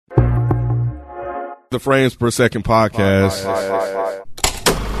The Frames Per Second podcast.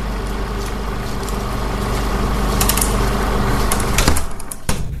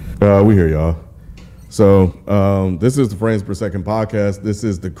 We here, y'all. So this is the Frames Per Second podcast. This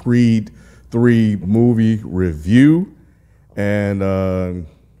is the Creed 3 movie review. And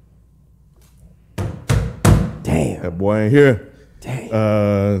damn, that boy ain't here.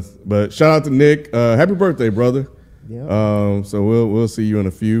 Damn. But shout out to Nick. Happy birthday, brother. Yeah. So we'll see you in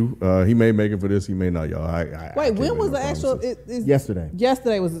a few. He may make it for this. He may not, y'all. Wait, when was the actual? Yesterday.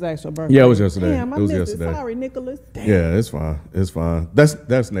 Yesterday was his actual birthday. Yeah, it was yesterday. Damn, it was missed yesterday. It. Sorry, Nicholas. Damn. Yeah, it's fine. It's fine.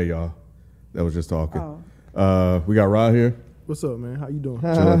 That's Nate, y'all. That was just talking. Oh. We got Rod here. What's up, man? How you doing?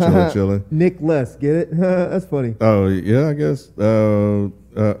 Chilling. Nick Less, get it? That's funny. Oh yeah, I guess. Oh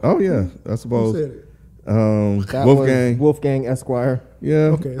yeah, I suppose. Who said it? That Wolfgang. was Wolfgang Esquire.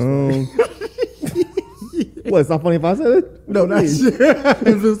 Yeah. Okay, What? It's not funny if I said it? No, not sure.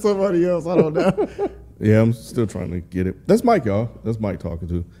 If it's somebody else, I don't know. Yeah, I'm still trying to get it. That's Mike, y'all. That's Mike talking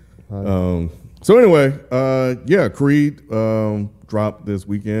to. So anyway, yeah, Creed dropped this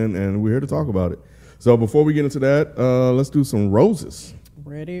weekend, and we're here to talk about it. So before we get into that, let's do some roses.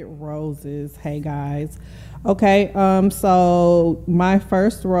 Reddit roses. Hey guys. Okay, so my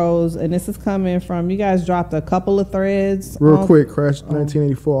first rose, and this is coming from, you guys dropped a couple of threads. Real quick, Crash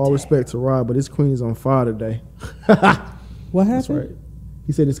 1984, all respect to Rod, but his queen is on fire today. What happened? That's right.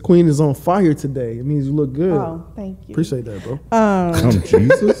 He said his queen is on fire today. It means you look good. Oh, thank you. Appreciate that, bro. I'm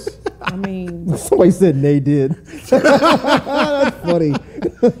Jesus. I mean, Somebody said Nay did. That's funny.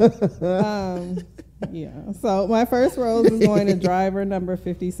 yeah. So my first rose is going to driver number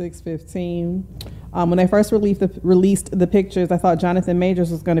 5615. When they first released the pictures, I thought Jonathan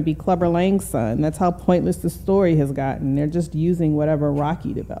Majors was going to be Clubber Lang's son. That's how pointless the story has gotten. They're just using whatever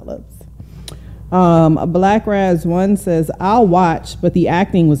Rocky develops. Black Raz 1 says, I'll watch, but the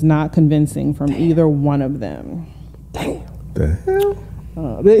acting was not convincing from either one of them. Damn. The hell?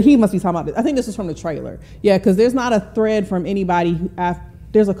 He must be talking about this. I think this is from the trailer. Yeah, because there's not a thread from anybody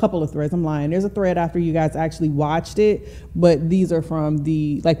there's a couple of threads. I'm lying. There's a thread after you guys actually watched it, but these are from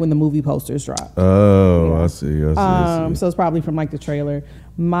when the movie posters drop. Oh, Yeah. I see. So it's probably from the trailer.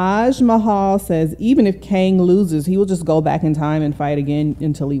 Maj Mahal says, even if Kang loses, he will just go back in time and fight again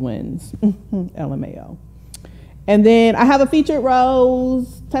until he wins. LMAO. And then I have a featured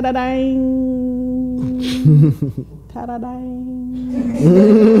rose. Ta-da-dang. Ta-da-dang.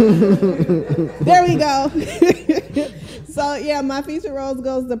 There we go. So yeah, my featured rose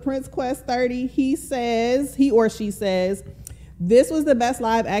goes to Prince Quest 30. He or she says, this was the best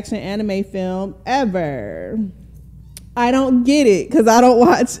live action anime film ever. I don't get it because I don't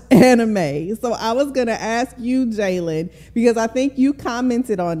watch anime. So I was going to ask you, Jalen, because I think you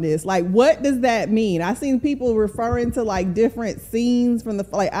commented on this. Like, what does that mean? I've seen people referring to different scenes from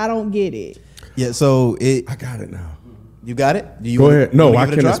I don't get it. Yeah, so I got it now. You got it? Go ahead. No, I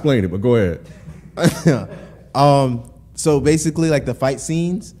can't explain it, but go ahead. So basically, the fight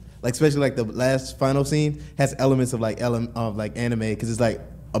scenes, especially the last final scene, has elements of anime because it's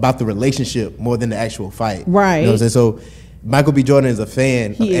about the relationship more than the actual fight. Right. You know what I'm saying? So Michael B. Jordan is a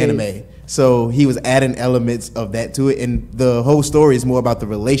fan of anime. So he was adding elements of that to it, and the whole story is more about the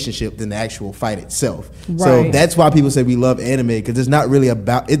relationship than the actual fight itself. Right. So that's why people say we love anime, because it's not really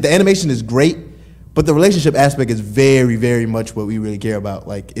about it. The animation is great, but the relationship aspect is very, very much what we really care about.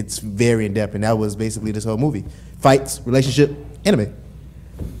 It's very in depth, and that was basically this whole movie: fights, relationship, anime.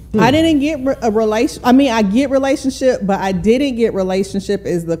 I didn't get a relation. I mean, I get relationship, but I didn't get relationship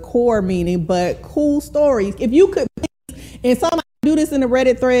is the core meaning. But cool stories. If you could, and somebody do this in the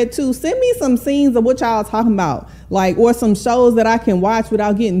Reddit thread too, send me some scenes of what y'all talking about, or some shows that I can watch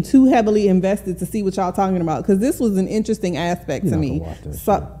without getting too heavily invested to see what y'all talking about. Because this was an interesting aspect to me.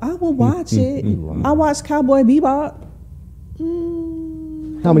 So I will watch it. I watched Cowboy Bebop.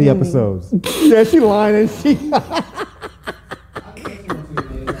 How many episodes? Yeah, she lying and she.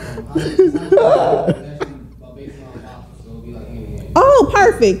 Oh,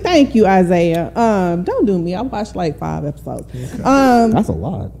 perfect. Thank you, Isaiah. Don't do me. I watched 5 episodes. That's a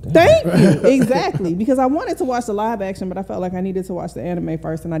lot. Damn. Thank you. Exactly. Because I wanted to watch the live action, but I felt like I needed to watch the anime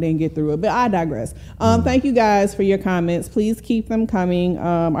first and I didn't get through it. But I digress. Thank you guys for your comments. Please keep them coming.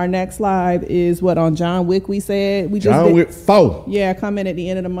 Our next live is on John Wick, we said. John Wick 4. Yeah, coming at the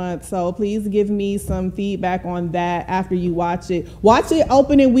end of the month. So please give me some feedback on that after you watch it. Watch it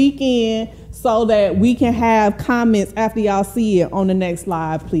opening weekend so that we can have comments after y'all see it on the next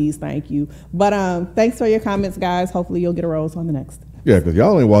live, please. Thank you. But thanks for your comments, guys. Hopefully you'll get a rose on the next. Yeah, because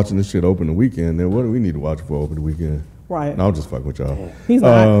y'all ain't watching this shit open the weekend. Then what do we need to watch for open the weekend? Right. No, I'm just fucking with y'all. He's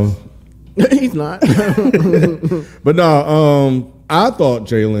not. He's not. But no, I thought,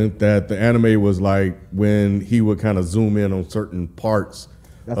 Jalen, that the anime was like when he would kind of zoom in on certain parts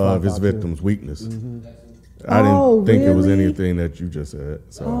That's what I of his thought, too. victim's weakness. Oh, I didn't think it was really? anything that you just said.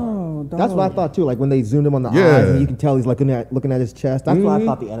 So Oh, That's what I thought too. Like when they zoomed him on the Yeah. eyes, and you can tell he's looking at his chest. That's what I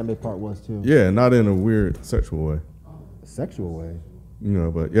thought the anime part was too. yeah, not in a weird sexual way, Sexual way. you know.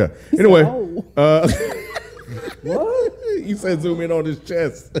 But yeah. Anyway, oh. What? you said zoom in on his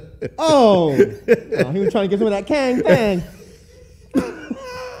chest. Oh, he was trying to get some of that Kang Bang.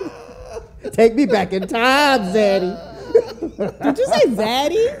 Take me back in time, Zaddy. Did you say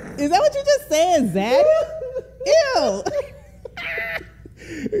Zaddy? Is that what you just said, Zaddy? Ew.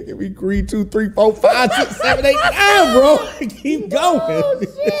 Give me 3, 2, 3, 4, 5, 6, 7, 8, 9, bro. Keep going.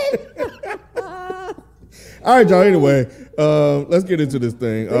 All right, y'all. Anyway, let's get into this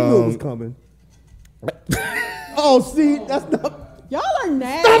thing. They knew it was coming. Oh, see, that's not. Y'all are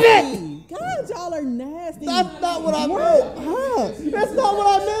nasty. God, y'all are nasty. That's not what I Grow meant. up. That's not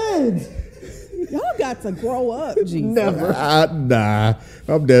what I meant. Y'all got to grow up, Jesus. Never. Nah,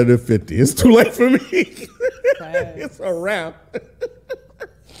 I'm dead at 50. It's too late for me. It's a wrap.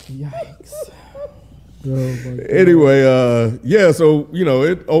 Yikes. Anyway, yeah, so, you know,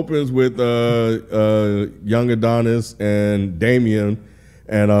 it opens with young Adonis and Damien,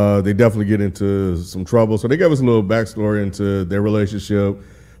 and they definitely get into some trouble. So they gave us a little backstory into their relationship,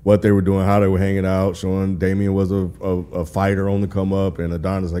 what they were doing, how they were hanging out, showing Damien was a fighter on the come up, and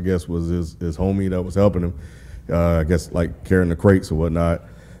Adonis, I guess, was his homie that was helping him, I guess, like carrying the crates or whatnot.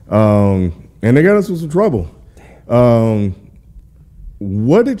 And they got us in some trouble.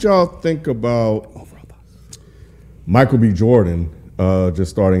 What did y'all think about Michael B. Jordan just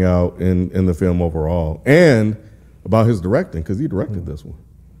starting out in the film overall, and about his directing, because he directed this one?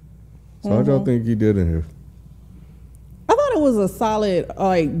 So how y'all think he did in here? I thought it was a solid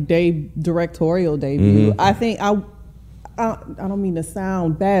directorial debut. I think I don't mean to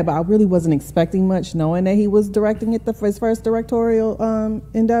sound bad, but I really wasn't expecting much, knowing that he was directing it his first directorial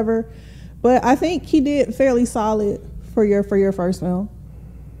endeavor. But I think he did fairly solid for your first film.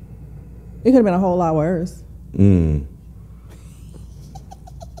 It could have been a whole lot worse.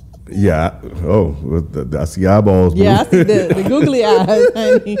 Yeah. Oh, I see eyeballs. Yeah, I see the googly eyes,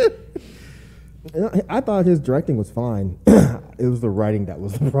 honey. I thought his directing was fine. It was the writing that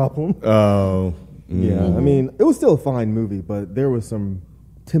was the problem. Yeah, I mean, it was still a fine movie, but there was some,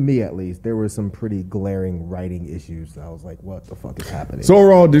 to me at least, there were some pretty glaring writing issues. I was like, what the fuck is happening? So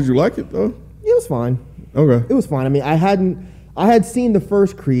overall, did you like it though? It was fine. Okay. It was fine. I mean, I had seen the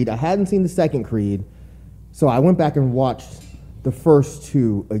first Creed. I hadn't seen the second Creed. So I went back and watched the first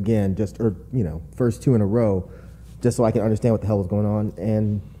two again, first two in a row, just so I can understand what the hell was going on.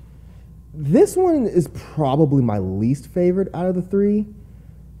 And this one is probably my least favorite out of the three.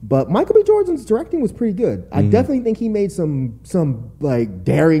 But Michael B. Jordan's directing was pretty good. I definitely think he made some like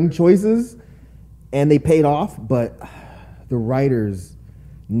daring choices, and they paid off. But the writers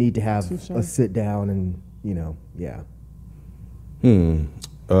need to have a sit down and yeah.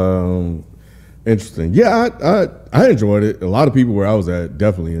 Interesting. Yeah, I enjoyed it. A lot of people where I was at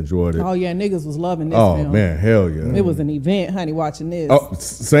definitely enjoyed it. Oh yeah, niggas was loving this Oh film. man, hell yeah. It was an event, honey, watching this. Oh,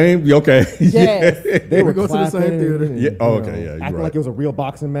 same. Okay. Yes. They were go to the same clapping theater. and, Yeah, oh, okay, yeah, you're acting right. like it was a real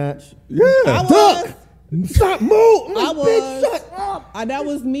boxing match. Yeah. I was. Stop, move! I'm I like, was. Bitch, shut up! That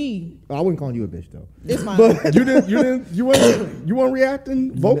was me. I wouldn't call you a bitch though. It's fine. You weren't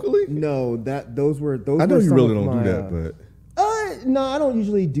reacting vocally? No, those were. I know were you some really of don't my, do that, but No, I don't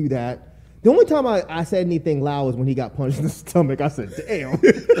usually do that. The only time I said anything loud was when he got punched in the stomach. I said, "Damn."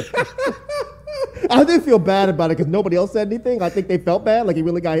 I didn't feel bad about it because nobody else said anything. I think they felt bad, like he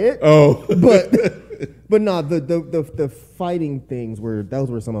really got hit. oh. But no, the fighting things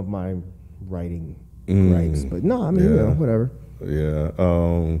those were some of my writing gripes. But no, I mean whatever. Yeah.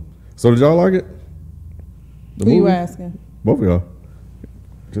 So did y'all like it? The Who you movie? asking? Both of y'all.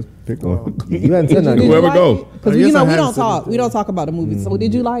 Just pick one. You hadn't said nothing. Whoever go. Because Yes, I we have don't said talk. it. We don't talk about the movie. So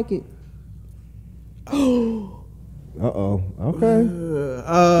did you like it? Okay.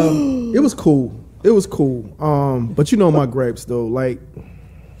 It was cool. It was cool. But you know my gripes though. Like,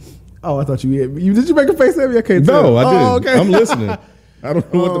 oh, I thought you did you make a face at me? I can't tell. No, I didn't. Oh, okay. I'm listening. I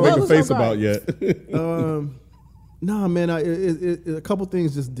don't know what to What make a was face your about gripe? yet. Nah, man. A couple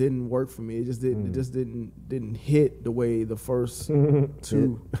things just didn't work for me. It just didn't. It just didn't hit the way the first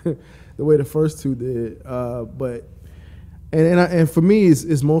two, the way the first two did. But and for me,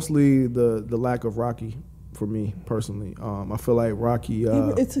 it's mostly the lack of Rocky. For me personally, I feel like Rocky.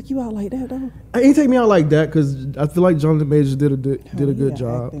 It took you out like that though. It ain't take me out like that because I feel like Jonathan Majors did a good yeah,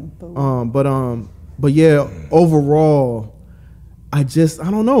 job. acting fool. But yeah, overall, I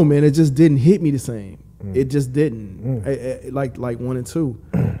don't know, man. It just didn't hit me the same. It just didn't. Like 1 and 2,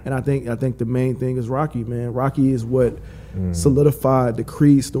 and I think the main thing is Rocky. Man, Rocky is what solidified the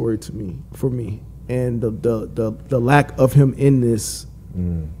Creed story for me, and the lack of him in this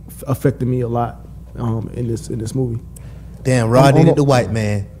affected me a lot in this movie. Damn, Rod needed the white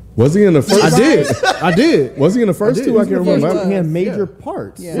man. Was he in the first? I did. Was he in the first two? I can't remember. He had major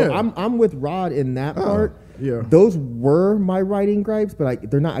parts. Yeah. So I'm with Rod in that part. Yeah. Those were my writing gripes, but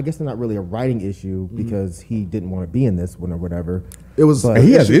they're not. I guess they're not really a writing issue because he didn't want to be in this one or whatever. It was. But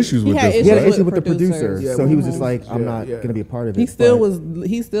He has issues with this. he had an issues issue with the producers. producer, Yeah, so he was mhm. just like, I'm Yeah, not yeah. going to be a part of it. He still but-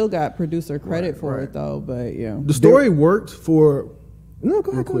 he still got producer credit for right. it though, but yeah. The story worked for. No,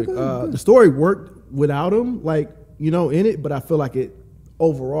 go Real ahead. Go quick, ahead, go ahead. the story worked without him, in it, but I feel like it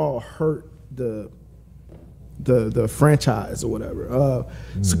overall hurt the franchise or whatever.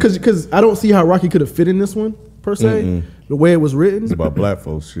 Because I don't see how Rocky could have fit in this one per se. The way it was written, It's about black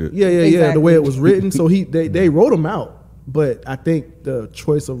folks shit. yeah. The Exactly. way it was written, so they wrote him out. But I think the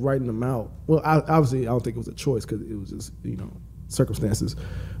choice of writing them out, well, obviously I don't think it was a choice because it was just circumstances.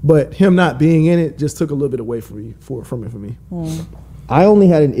 But him not being in it just took a little bit away from it for me. I only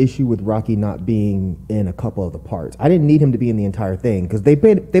had an issue with Rocky not being in a couple of the parts. I didn't need him to be in the entire thing because they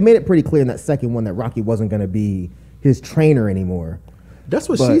made it pretty clear in that second one that Rocky wasn't going to be his trainer anymore. That's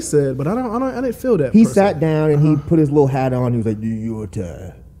what But- she said, but I didn't feel that. He per se. sat down and he put his little hat on. He was like, "Your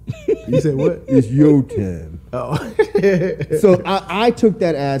time. You said what? It's your time." Oh. So I took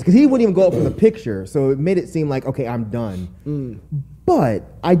that as because he wouldn't even go up from the picture, so it made it seem like okay, I'm done. But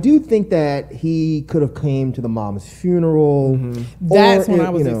I do think that he could have came to the mom's funeral. That's or when it- I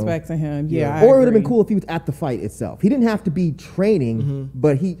was you know, expecting him. Yeah. or it would have been agree. cool if he was at the fight itself. He didn't have to be training,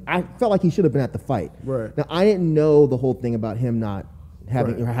 but I felt like he should have been at the fight. Right. Now I didn't know the whole thing about him not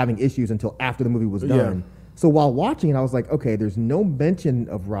having Right. or having issues until after the movie was Yeah. done. So while watching it, I was like, okay, there's no mention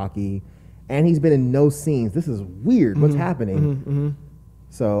of Rocky, and he's been in no scenes. This is weird. What's happening?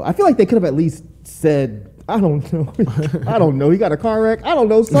 So I feel like they could have at least said, I don't know. I don't know. He got a car wreck. I don't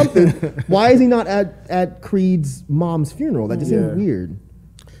know, something. Why is he not at Creed's mom's funeral? That just seemed weird.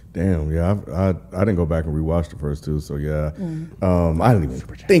 Damn, yeah, I didn't go back and rewatch the first two, so yeah, I didn't even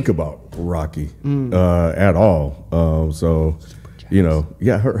think about Rocky at all. So,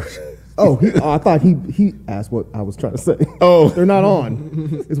 yeah, her. Oh, I thought he asked what I was trying to say. Oh. They're not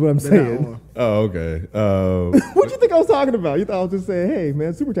on, is what I'm saying. Oh, okay. What do you think I was talking about? You thought I was just saying, hey,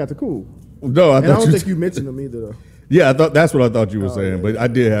 man, super chats are cool. No, I And I thought don't you. think you mentioned them either, though. Yeah, I thought that's what I thought you were saying, but I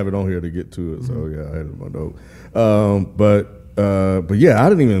did have it on here to get to it, so yeah, I had it in my note. But yeah, I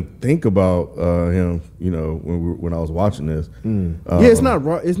didn't even think about him. When I was watching this. Yeah, it's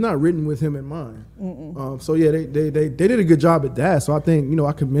not written with him in mind. So yeah, they did a good job at that. So I think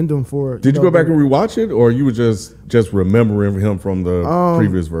I commend them for. Did you go back and rewatch it, or you were just remembering him from the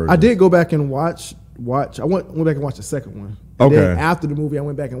previous version? I did go back and watch. I went back and watched the second one. And Okay. then after the movie, I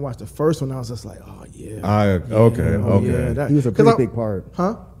went back and watched the first one. I was just like, oh yeah. Okay. He was a pretty big part.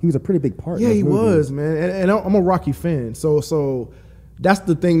 Huh? He was a pretty big part. Yeah, in this he movie. was, man. And I'm a Rocky fan. So that's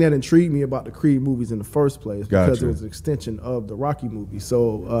the thing that intrigued me about the Creed movies in the first place because Gotcha. it was an extension of the Rocky movie.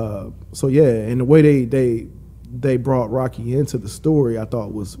 So yeah, and the way they brought Rocky into the story, I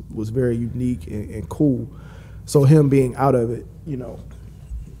thought was very unique and cool. So him being out of it,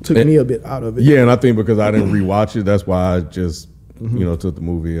 took me a bit out of it. Yeah, and I think because I didn't rewatch it, that's why I just took the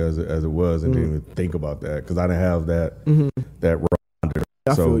movie as it was and didn't even think about that because I didn't have that reminder.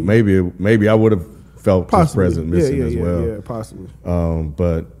 I So feel you. maybe I would have felt his Possibly. presence missing as well. Yeah, possibly.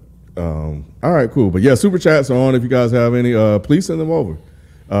 All right, cool. But yeah, super chats are on. If you guys have any, please send them over,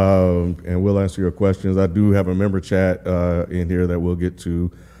 and we'll answer your questions. I do have a member chat in here that we'll get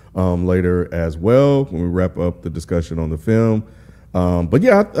to later as well when we wrap up the discussion on the film. But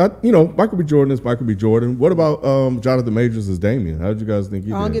yeah, Michael B. Jordan is Michael B. Jordan. What about Jonathan Majors as Damien? How did you guys think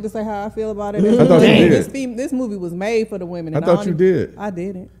he I don't did? get to say how I feel about it. I thought you did. This movie was made for the women. I And thought you did. I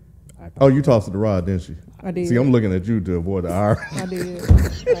didn't. Oh, you tossed it to Rod, didn't you? I did. See, I'm looking at you to avoid the eye. I did.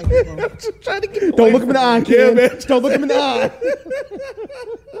 Don't look him in the eye, Yeah, Ken. man. Don't look him in the eye.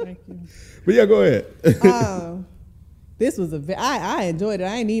 Thank you. But yeah, go ahead. This was I enjoyed it.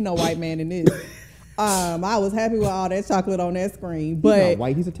 I ain't need no white man in this. I was happy with all that chocolate on that screen, He's but not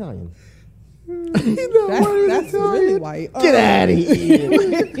white, he's Italian. that's really white. Get out of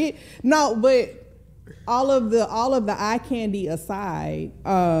here. No, but all of the eye candy aside,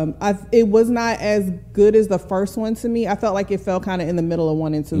 it was not as good as the first one to me. I felt like it fell kind of in the middle of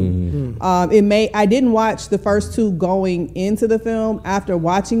 1 and 2. I didn't watch the first 2 going into the film. After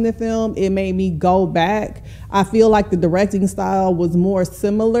watching the film, it made me go back. I feel like the directing style was more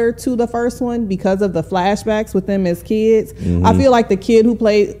similar to the first one because of the flashbacks with them as kids. I feel like the kid who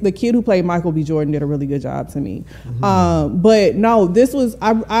played Michael B. Jordan did a really good job to me. But no, this was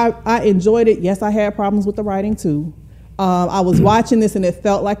I enjoyed it. Yes, I had problems with the writing too. I was watching this and it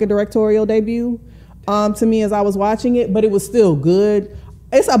felt like a directorial debut to me as I was watching it, but it was still good.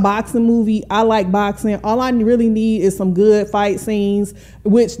 It's a boxing movie. I like boxing. All I really need is some good fight scenes,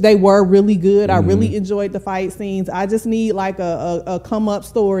 which they were really good. I really enjoyed the fight scenes. I just need like a come up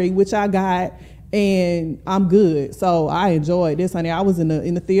story, which I got, and I'm good. So I enjoyed this, honey. I was in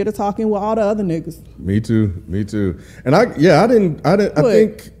the theater talking with all the other niggas. Me too. And I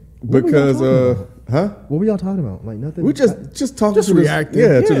think because What were y'all talking about? Like nothing. we just talking Just to reacting.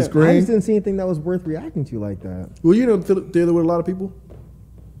 to the I screen. just didn't see anything that was worth reacting to like that. Were you in the theater with a lot of people?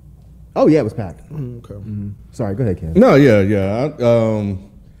 Oh yeah, it was packed. Okay. Sorry, go ahead, Ken. No, yeah.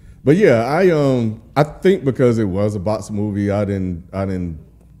 But yeah, I think because it was a boxing movie, I didn't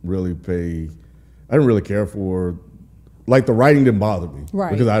really care for, like, the writing didn't bother me.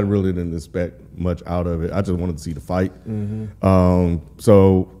 Right. Because I really didn't expect much out of it. I just wanted to see the fight.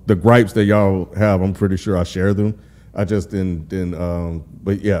 So the gripes that y'all have, I'm pretty sure I share them. I just didn't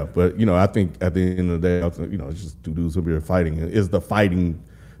but I think at the end of the day, it's just 2 dudes who be fighting. Are the fighting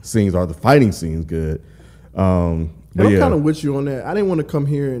scenes good? And I'm kind of with you on that. I didn't want to come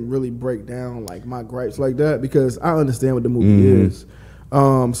here and really break down like my gripes like that because I understand what the movie is.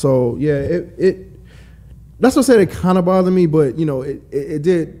 So yeah, it that's what I said. It kind of bothered me, but it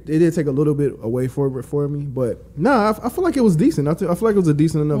did take a little bit away for me. But I feel like it was decent. I feel like it was a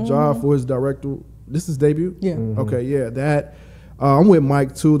decent enough job for his director. This is debut. Yeah. Okay. Yeah. That I'm with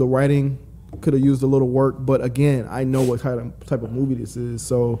Mike too. The writing could have used a little work, but again, I know what type of movie this is,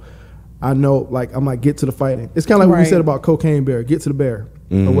 so I know, get to the fighting. It's kind of like what we said about Cocaine Bear, get to the bear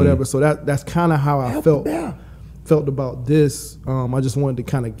or whatever. So that's kind of how I felt about this. I just wanted to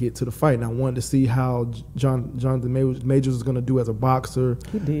kind of get to the fight, and I wanted to see how Jonathan Majors was going to do as a boxer.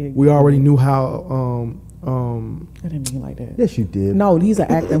 He did. We already knew how. I didn't mean like that. Yes, you did. No, he's an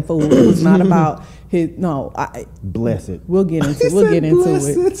acting fool. It was not about his. No, Bless it. we'll get into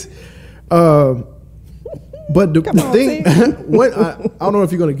it. But the Come on, thing, T. I don't know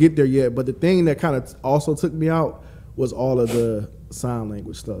if you're gonna get there yet. But the thing that kind of also took me out was all of the sign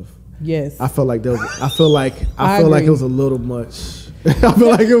language stuff. Yes. I felt like there was. I feel like agree. it was a little much. I feel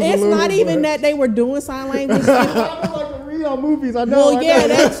like it was. It's a little not even much. that they were doing sign language. I feel like to read on movies. I know. Well, yeah,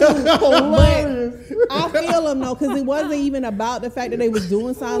 that's true. But I feel them though, because it wasn't even about the fact that they was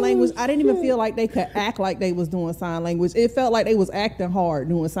doing sign language. I didn't even feel like they could act like they was doing sign language. It felt like they was acting hard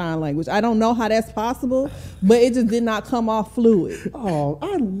doing sign language. I don't know how that's possible, but it just did not come off fluid. Oh,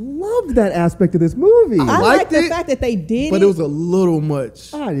 I loved that aspect of this movie. I like liked the it, fact that they did but it was a little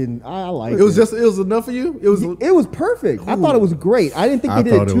much. I didn't. I liked It was just. It was enough for you. It was. It was perfect. I thought it was great. I didn't think I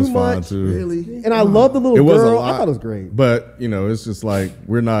they did thought it it too was fine much. too. Really. And I love the little It was a girl. lot. I thought it was great. But it's just like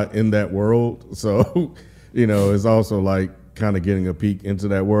we're not in that world, so it's also like kind of getting a peek into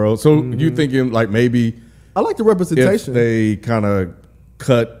that world. So you thinking like maybe I like the if representation. they kind of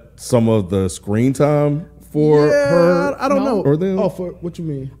cut some of the screen time for her, I don't know. or them? Oh, for what you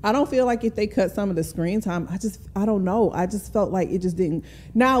mean? I don't feel like if they cut some of the screen time, I don't know. I just felt like it just didn't.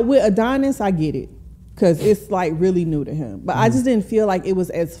 Now with Adonis, I get it because it's like really new to him, but I just didn't feel like it was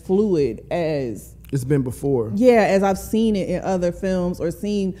as fluid as It's been before. Yeah, as I've seen it in other films or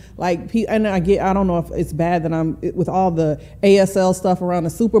seen like, and I don't know if it's bad that I'm with all the ASL stuff around the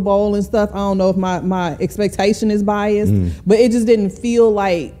Super Bowl and stuff. I don't know if my expectation is biased, but it just didn't feel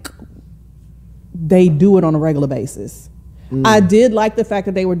like they do it on a regular basis. I did like the fact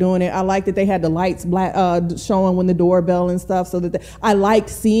that they were doing it. I liked that they had the lights black showing when the doorbell and stuff. So that I liked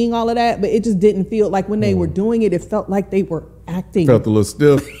seeing all of that, but it just didn't feel like when they were doing it, it felt like they were acting. Felt a little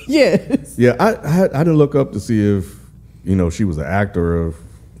stiff. Yes. Yeah, I didn't look up to see if she was an actor or if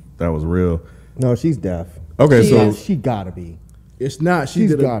that was real. No, she's deaf. Okay, so She gotta be. It's not. She She's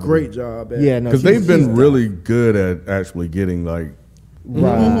did a gotta great be. job. At Yeah, no, because she's- they've been she's really good at actually getting like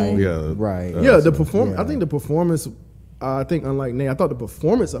Right. yeah Right. Yeah, the perform. yeah. I think the performance. I think unlike Nate, I thought the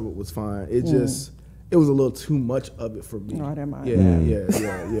performance of it was fine. It just it was a little too much of it for me. No, I didn't mind.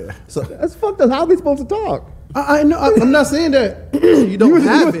 Yeah. So That's fucked up. How are they supposed to talk? I know. I'm not saying that you don't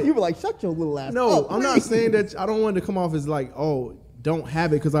have it. You were like, shut your little ass No, up. I'm not saying that. I don't want it to come off as like, oh, don't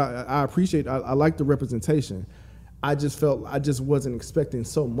have it, because I appreciate. I like the representation. I just wasn't expecting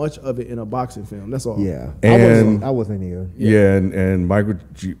so much of it in a boxing film. That's all. Yeah, And- I wasn't either. Yeah, and Michael,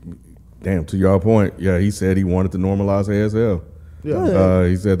 damn, to your point, yeah, he said he wanted to normalize ASL. Yeah.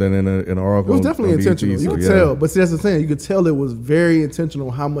 He said that in an It article. was definitely on BET, intentional. You so could yeah. tell, but see, that's the thing. You could tell it was very intentional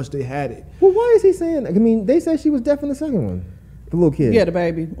how much they had it. Well, why is he saying? I mean, they said she was deaf in the second one, the little kid. Yeah, the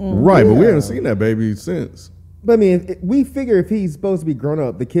baby. Right, but we Yeah. haven't seen that baby since. But I mean, we figure if he's supposed to be grown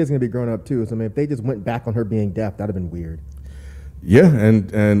up, the kid's gonna be grown up too. So I mean, if they just went back on her being deaf, that'd have been weird. Yeah,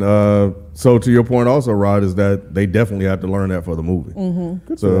 and so to your point also, Rod, is that they definitely had to learn that for the movie. Good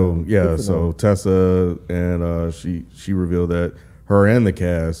for So them. yeah, Good for so them. Tessa and she revealed that her and the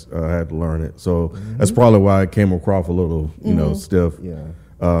cast had to learn it. So that's probably why it came across a little, stiff. Yeah.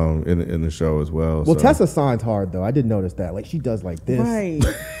 In the show as well. Well, so. Tessa signs hard though. I did notice that. Like she does like this, Right.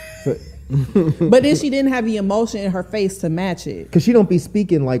 So, But then she didn't have the emotion in her face to match it. because she don't be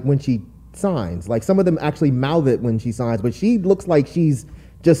speaking like when she signs. Like some of them actually mouth it when she signs, but she looks like she's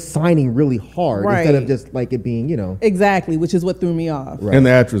just signing really hard instead of Right. just like it being, Exactly, which is what threw me off. Right. And the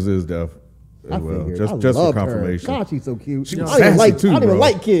actress is deaf as I well. figured. Just I for loved confirmation. Her. God, she's so cute. She was I don't even sassy like, too, I don't even bro.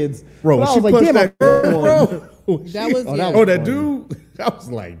 like kids. Bro, But when I she was like, punched damn, that I love girl, one. bro. That was, Oh, yeah. that Oh, that dude. I was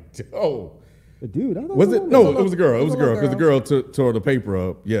like, oh. The dude, I thought Was it? No, it was a girl. It was a girl little because the girl tore the paper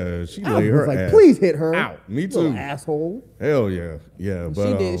up. Yeah, she I laid was her like, ass. please hit her. Out. Me You little too. asshole. Hell yeah, yeah.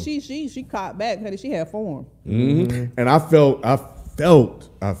 But She did. She caught back, honey. She had form. and I felt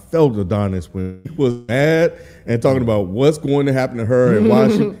Adonis when he was mad and talking about what's going to happen to her and why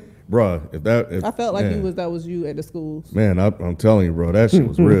she, bruh. If I felt like man, that was you at the schools. Man, I'm telling you, bro, that shit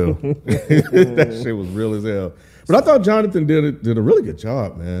was real. That shit was real as hell. But I thought Jonathan did a really good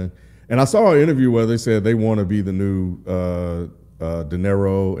job, man. And I saw an interview where they said they want to be the new De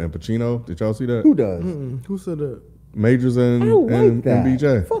Niro and Pacino. Did y'all see that? Who does? Who said that? Majors and, I don't like and that.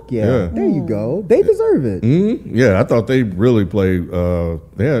 BJ. Fuck yeah. There you go. They deserve it. Yeah, I thought they really played.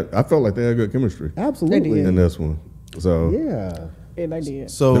 I felt like they had good chemistry Absolutely. in this one. So Yeah. And I did.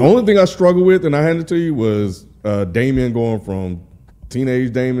 So the only thing I struggled with, and I handed it to you, was Damien going from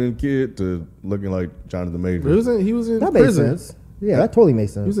teenage Damien kid to looking like Jonathan Majors. He was in That makes prison. sense. Yeah, that totally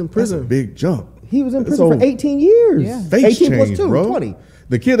makes sense. He was in That's a prison. big jump. He was in It's prison for over. 18 years. Yeah. Face 18 plus change, 2, bro. 20.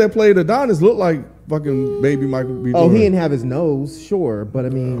 The kid that played Adonis looked like fucking baby Michael B. Oh, Jordan. he didn't have his nose, sure, but I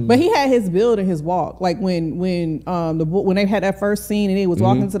mean, But he had his build and his walk. Like when they had that first scene and he was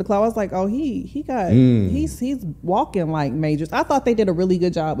walking into the club, I was like, oh, he got he's walking like Majors. I thought they did a really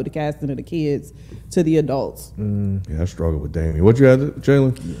good job with the casting of the kids to the adults. Yeah, I struggled with Damien. What you had,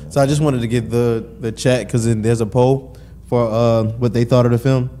 Jalen? So I just wanted to get the chat because there's a poll for what they thought of the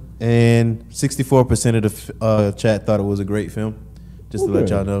film, and 64% of the chat thought it was a great film. Just to let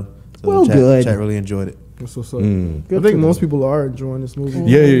Okay. y'all know. So Well, the good. chat really enjoyed it. That's what's up. Good I for think most them. people are enjoying this movie.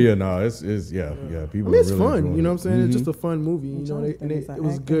 Yeah. No, it's yeah. I People. mean, it's are really fun. enjoying You know it. what I'm saying? It's just a fun movie. You know, Jonathan is an it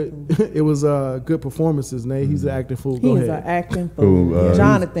was acting good. It was good performances. Nate, he's an acting fool. He Go is an ahead. acting fool. Who,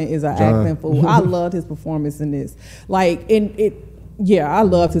 Jonathan is an John. acting fool. I loved his performance in this. Like in it. Yeah, I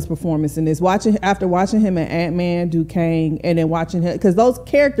loved his performance in this. After watching him and Ant-Man do Kang, and then watching him, because those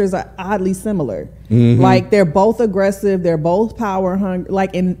characters are oddly similar. Like they're both aggressive, they're both power hungry.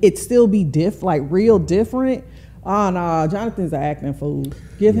 Like, and it still be real different. Oh no, Jonathan's an acting fool.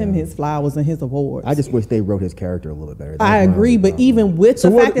 Give him his flowers and his awards. I just wish they wrote his character a little bit better. I That's my agree, only but problem. even with So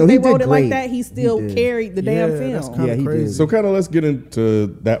the what- fact no, that he they did wrote it like great. that, he He still did. carried the damn Yeah, film. that's kinda Yeah, he crazy. did. So kind of let's get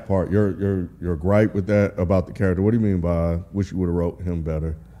into that part. Your gripe with that about the character. What do you mean by wish you would have wrote him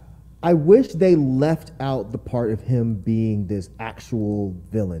better? I wish they left out the part of him being this actual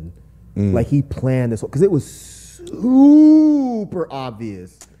villain. Like he planned this, because it was super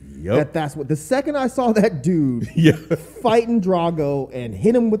obvious Yep. that's what. The second I saw that dude Yeah. fighting Drago and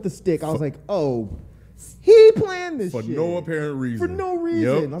hit him with the stick, I was like, oh, he planned this For shit. no apparent reason. For no reason.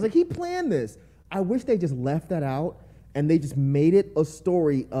 Yep. I was like, he planned this. I wish they just left that out and they just made it a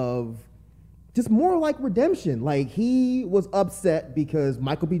story of just more like redemption. Like he was upset because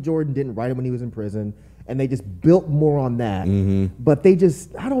Michael B. Jordan didn't write him when he was in prison, and they just built more on that. But they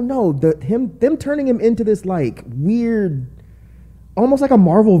just, I don't know, them turning him into this like weird, almost like a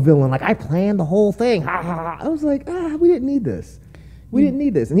Marvel villain. Like I planned the whole thing. Ha, ha, ha. I was like, we didn't need this. We didn't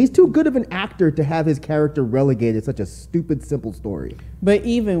need this. And he's too good of an actor to have his character relegated to such a stupid, simple story. But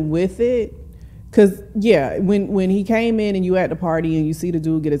even with it, because yeah, when he came in and you at the party and you see the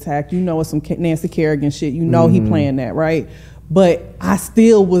dude get attacked, you know it's some Nancy Kerrigan shit. You know he planned that, right? but I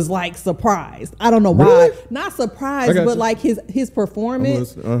still was like surprised. I don't know why. Really? Not I surprised, got but you. like his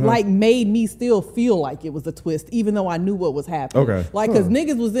performance listening. like made me still feel like it was a twist, even though I knew what was happening. Okay. Like, cause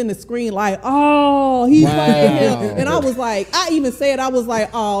niggas was in the screen like, oh, he's Wow. playing him, and I was like, I even said I was like,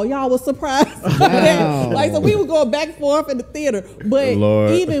 oh, y'all was surprised. Wow. Like, so we were going back and forth in the theater, but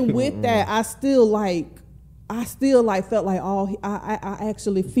Lord. even with that, I still felt like, oh, I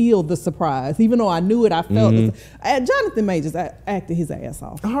actually feel the surprise, even though I knew it. I felt Jonathan Majors acted his ass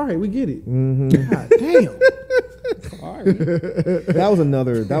off. All right, we get it. Mm-hmm. God damn. That was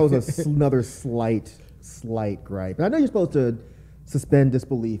another slight gripe. And I know you're supposed to suspend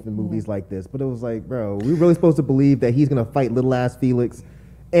disbelief in movies like this, but it was like, bro, we really supposed to believe that he's gonna fight little ass Felix,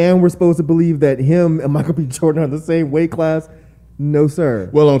 and we're supposed to believe that him and Michael B. Jordan are in the same weight class? No, sir.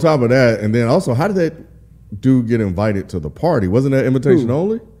 Well, on top of that, and then also, how did that dude get invited to the party? Wasn't that invitation Who?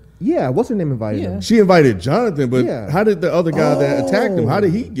 only? Yeah, what's her name invited Yeah. him? She invited Jonathan, but Yeah. how did the other guy that attacked him? How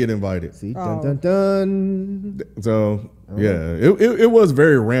did he get invited? See, dun dun dun. So yeah, it was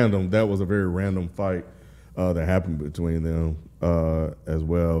very random. That was a very random fight that happened between them as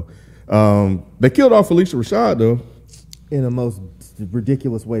well. They killed off Felicia Rashad though. In the most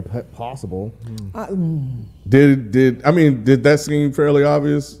ridiculous way possible. Did that seem fairly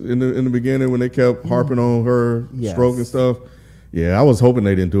obvious in the beginning when they kept harping on her Yes. stroke and stuff? Yeah, I was hoping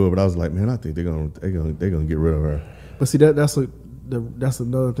they didn't do it, but I was like, man, I think they're gonna get rid of her. But see, that's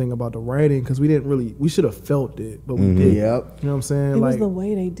another thing about the writing, because we should have felt it, but we didn't. Yep. You know what I'm saying? It was Like, the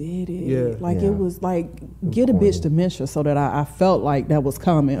way they did it. Yeah. Like Yeah. it was like get a bitch dementia so that I felt like that was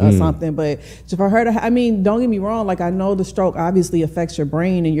coming or something. But for her to, don't get me wrong. Like I know the stroke obviously affects your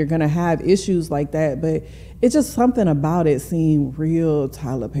brain and you're gonna have issues like that. But it's just something about it seemed real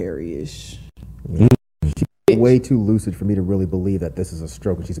Tyler Perry-ish. Way too lucid for me to really believe that this is a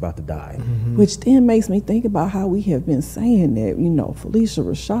stroke and she's about to die. Which then makes me think about how we have been saying that, Felicia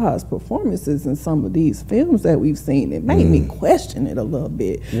Rashad's performances in some of these films that we've seen, it made me question it a little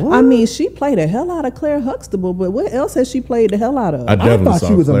bit. What? I mean, she played the hell out of Claire Huxtable, but what else has she played the hell out of? I I definitely thought saw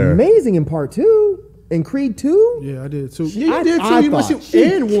she was Claire. amazing in part 2. In Creed 2? yeah, I did too. I- Yeah, you did too. I You know, thought she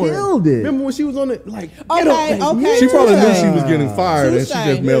and one. killed it. Remember when she was on it? Like, Okay. She probably knew touche. she was getting fired, and she Touche.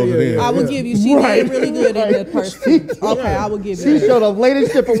 just mailed it in. I will give you. She Right. did really good in that person. Okay, I will give you. She that. showed up late as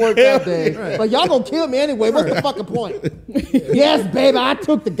shit for work that day. Like, y'all gonna kill me anyway. What's the fucking point? Yes, baby, I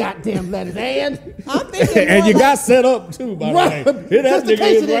took the goddamn lettuce. And I'm thinking And more you like- got set up too, by the Right. way. Here that Just in nigga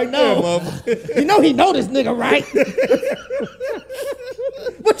case is you right didn't there, know. motherfucker. you know he know this nigga, right?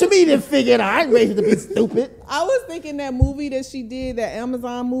 What you mean didn't figure it out? I ain't raised to be stupid. I was thinking that movie that she did, that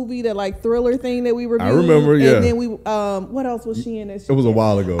Amazon movie, that like thriller thing that we reviewed. remember, yeah. And then we, what else was she in? That It was a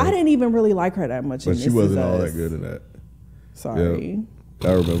while ago, I didn't even really like her that much. but in she This wasn't Is all Us. that good in that. Sorry.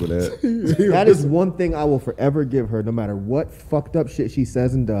 I remember that. That is one thing I will forever give her, no matter what fucked up shit she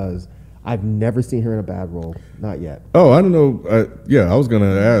says and does. I've never seen her in a bad role. Not yet. Oh, I don't know. I was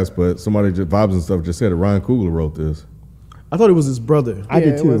gonna ask, but somebody just Vibes and stuff just said that Ryan Coogler wrote this. I thought it was his brother. I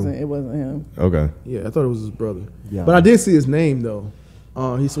did too. It wasn't him. Okay. Yeah, I thought it was his brother. Yeah. But I did see his name though.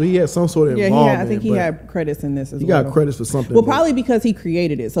 He had some sort of Yeah, involvement. I think he but had credits in this as he well. got credits for something. Well, but- probably because he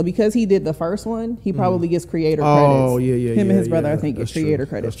created it. So because he did the first one, he probably gets creator Oh credits. yeah. Him and his brother, yeah, I think, get that's creator true.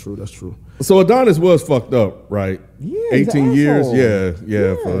 credits. That's true. So Adonis was fucked up, right? Yeah, he's an 18 years. asshole.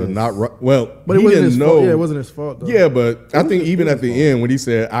 Yeah, for Yes. not well. But it he wasn't didn't his know. fault. Yeah, it wasn't his fault though. Yeah, but I think his even at the fault. end when he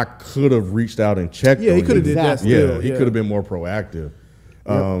said I could have reached out and checked. Yeah, he on could have you." did that. Exactly. Yeah, Still, he could have been more proactive.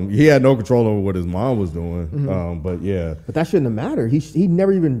 He had no control over what his mom was doing. But yeah, But that shouldn't have mattered. He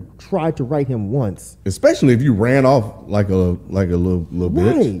never even tried to write him once. especially if you ran off like a little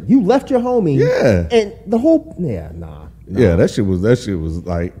bitch. Right. You left your homie. Yeah. And the whole nah. Yeah, that shit was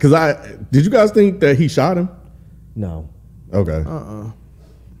like, cause did you guys think that he shot him? No. Okay.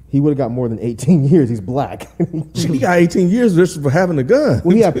 He would have got more than 18 years. He's black. He got 18 years just for having a gun.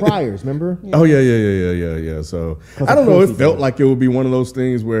 Well, he had priors, remember? Oh yeah. So I don't know. It felt like it would be one of those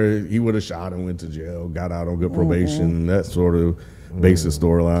things where he would have shot and went to jail, got out on good probation, that sort of basic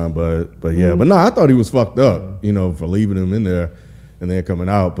storyline. But yeah, but no, I thought he was fucked up, for leaving him in there and then coming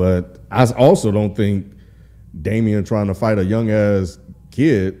out. But I also don't think Damien trying to fight a young ass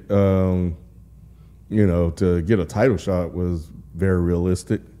kid, to get a title shot was very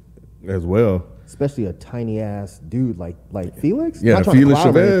realistic as well. Especially a tiny ass dude like Felix. Yeah, Not trying to Felix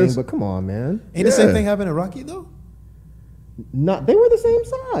clout or anything, Chavez. but come on, man. Ain't the same Yeah. thing happen to Rocky though? They were the same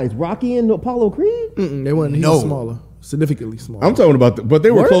size. Rocky and Apollo Creed. They wasn't. He No. was smaller, significantly smaller. I'm talking about, but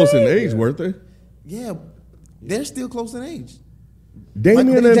they were Were close in they? age, weren't they? Yeah, they're still close in age. Damien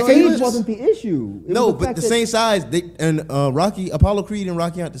Michael and B. The Jordan Felix? age wasn't the issue. It No, was but fact the that- same size. Apollo Creed and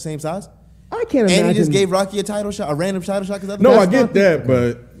Rocky aren't the same size. I can't And imagine. he just gave Rocky a title shot, a random title shot. No, I That's get not that,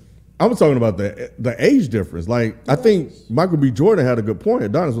 but I was talking about the age difference. Like, I think Michael B. Jordan had a good point.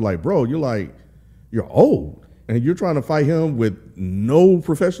 Adonis was like, bro, you're old, and you're trying to fight him with no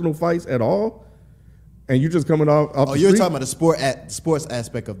professional fights at all, and you're just coming off. Oh, you're talking about the sports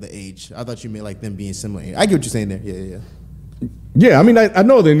aspect of the age. I thought you meant like them being similar. I get what you're saying there. Yeah. Yeah, I mean, I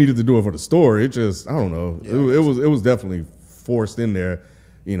know they needed to do it for the story. It just, I don't know. It was definitely forced in there,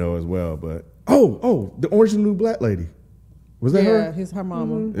 as well. But the Orange and New Black lady, was that her? Yeah, her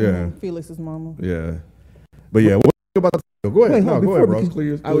mama. Yeah. Felix's mama. Yeah, but yeah, what about? Go ahead, Wait, no, hold on, go ahead, before, bro. because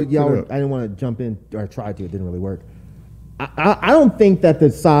Clear it up. I didn't want to jump in, or I tried to. It didn't really work. I don't think that the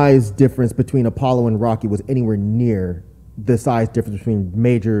size difference between Apollo and Rocky was anywhere near the size difference between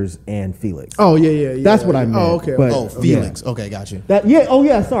Majors and Felix. Oh yeah. That's what I meant. Oh, okay. But- Oh, Felix. Okay, got you.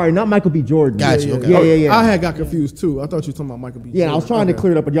 Sorry, not Michael B. Jordan. Got you, okay. Yeah. I had got confused too. I thought you were talking about Michael B. Yeah, I was trying to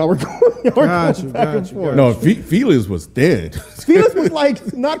clear it up, but y'all were going, Got you, back got and you, forth. No, Felix was thin. Felix was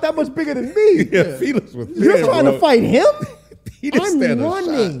like not that much bigger than me. Yeah, Felix was thin. You're trying bro. to fight him? He didn't I'm stand a shot.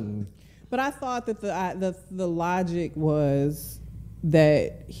 running. But I thought that the logic was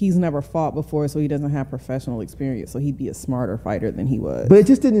that he's never fought before, so he doesn't have professional experience, so he'd be a smarter fighter than he was. But it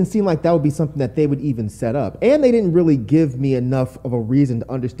just didn't seem like that would be something that they would even set up. And they didn't really give me enough of a reason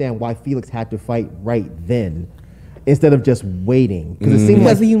to understand why Felix had to fight right then instead of just waiting. Because it seemed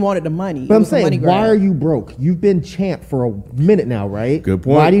because like, he wanted the money. but It I'm was a money saying, grab. why are you broke? You've been champ for a minute now, right? Good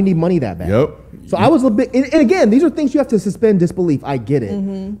point. Why do you need money that bad? Yep. So I was a bit, and again, these are things you have to suspend disbelief. I get it.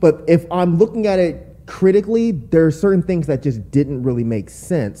 Mm-hmm. But if I'm looking at it critically, there are certain things that just didn't really make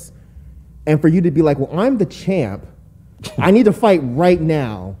sense. And for you to be like, well, I'm the champ. I need to fight right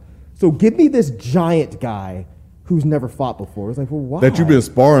now. So give me this giant guy who's never fought before. It's like, well, why? That you've been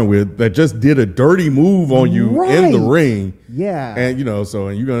sparring with, that just did a dirty move on you in the Right. ring. Yeah. And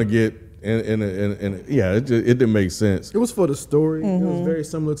and you're gonna get it didn't make sense. It was for the story. It Mm-hmm. was very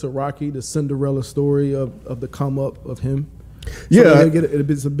similar to Rocky, the Cinderella story of the come up of him. Yeah.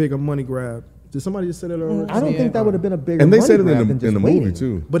 It's a bigger money grab. Did somebody just say that already? I don't think that would have been a bigger And they money said it grab in than the just movie waiting.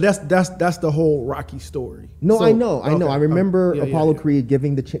 too. But that's the whole Rocky story. No, So- I know. okay. I remember Yeah, Apollo yeah. Creed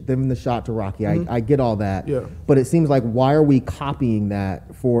giving them the shot to Rocky. I get all that. Yeah. But it seems like, why are we copying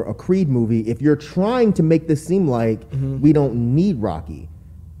that for a Creed movie if you're trying to make this seem like we don't need Rocky?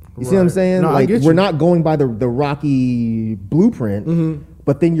 You see what I'm Right. saying? No, I like, get we're you. not going by the Rocky blueprint,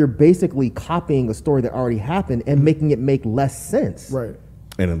 but then you're basically copying a story that already happened and making it make less sense. Right.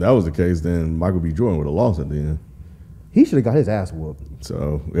 And if that was the case, then Michael B. Jordan would have lost at the end. He should have got his ass whooped.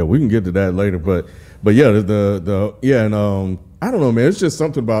 So yeah, we can get to that later. But yeah, I don't know, man. It's just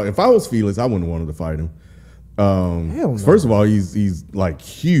something about, if I was Felix, I wouldn't have wanted to fight him. Hell no. First of all, he's like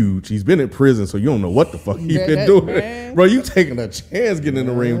huge. He's been in prison, so you don't know what the fuck he's Yeah, been that- doing. man. Bro, you taking a chance getting in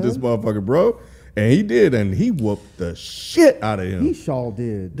the ring with this motherfucker, bro. And he did, and he whooped the shit out of him. He sure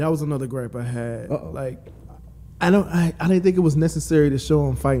did. That was another gripe I had. Like, I didn't think it was necessary to show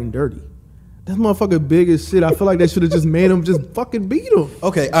him fighting dirty. That motherfucker big as shit. I feel like they should have just made him just fucking beat him.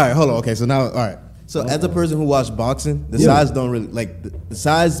 Okay, all right, hold on. Okay, so now, all right. So as a person who watched boxing, the size don't really like the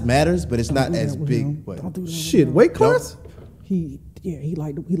size matters, but it's not as big. But Don't do that. Shit, weight class? He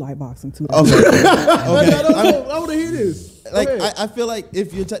like boxing too. okay, okay. I want to hear this. Like I feel like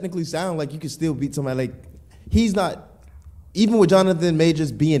if you're technically sound, like you can still beat somebody. Like he's not. Even with Jonathan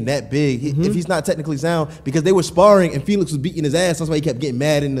Majors being that big, if he's not technically sound, because they were sparring and Felix was beating his ass, that's why he kept getting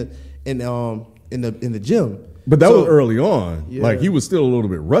mad in the gym. But that So- was early on. Yeah. Like he was still a little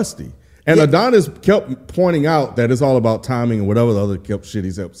bit rusty. And Yeah. Adonis kept pointing out that it's all about timing and whatever the other shit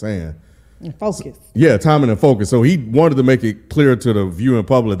he kept saying. Focus. Yeah, timing and focus. So he wanted to make it clear to the viewing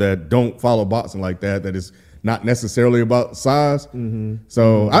public that don't follow boxing like that, that it's not necessarily about size.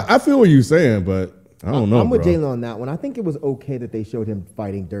 So I feel what you're saying, but I don't know. I'm with bro. Jalen on that one. I think it was okay that they showed him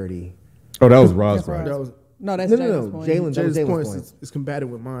fighting dirty. Oh, that was Rod's That's point. right. That was No, that's No, Jalen's no. point. Jalen- that was Jay's Jalen's points point. is combated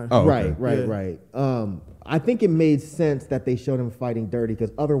with mine. Oh, okay. Right. I think it made sense that they showed him fighting dirty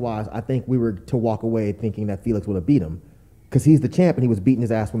because otherwise, I think we were to walk away thinking that Felix would have beat him because he's the champ and he was beating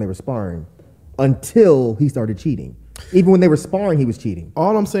his ass when they were sparring until he started cheating. Even when they were sparring, he was cheating.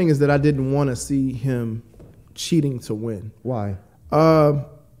 All I'm saying is that I didn't want to see him cheating to win. Why?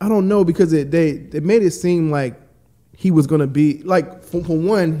 I don't know because they made it seem like he was gonna be like for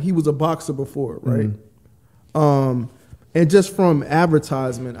one he was a boxer before, right? And just from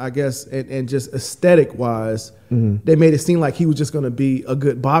advertisement, I guess, and just aesthetic wise, they made it seem like he was just gonna be a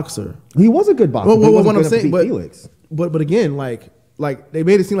good boxer. He was a good boxer. Well, but he what wasn't I'm good enough to saying, beat Felix. but again, like they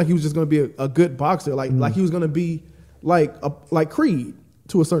made it seem like he was just gonna be a good boxer, like he was gonna be like Creed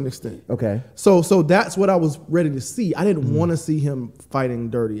to a certain extent. Okay. So that's what I was ready to see. I didn't want to see him fighting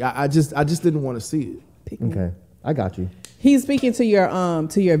dirty. I just didn't want to see it. Okay. I got you. He's speaking to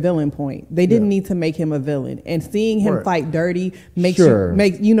your villain point. They didn't need to make him a villain, and seeing him Right. fight dirty makes Sure.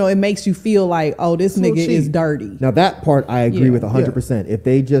 it makes you feel like, oh, this a little nigga is cheap. dirty. Now that part I agree Yeah. with 100%. If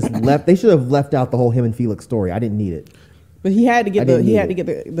they just left, they should have left out the whole him and Felix story. I didn't need it. But he had to I get didn't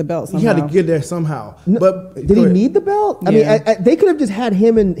need the belt He somehow. had to get there somehow. No, But did go he ahead. need the belt? I Yeah. mean, they could have just had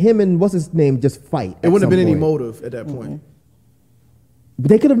him and what's his name just fight. It wouldn't have been any motive at that point. But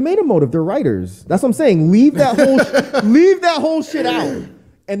they could have made a motive. They're writers. That's what I'm saying. Leave that whole shit out,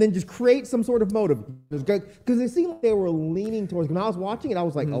 and then just create some sort of motive. Because it seemed like they were leaning towards. When I was watching it, I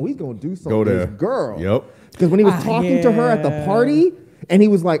was like, "Oh, he's gonna do something Go to there. this girl." Yep. Because when he was talking to her at the yeah. party, and he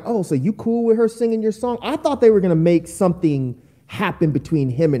was like, "Oh, so you cool with her singing your song?" I thought they were gonna make something happen between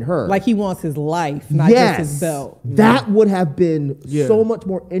him and her. Like he wants his life, not yes, just his belt. that would have been Yeah. so much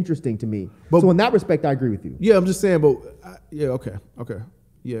more interesting to me. But- so in that respect, I agree with you. Yeah, I'm just saying. But okay,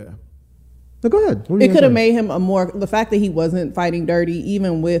 yeah. So go ahead. What were you It gonna could have say? made him the fact that he wasn't fighting dirty,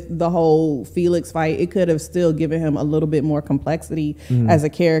 even with the whole Felix fight, it could have still given him a little bit more complexity as a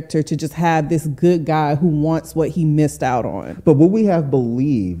character to just have this good guy who wants what he missed out on. But would we have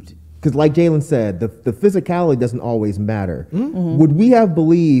believed, because like Jalen said, the physicality doesn't always matter. Would we have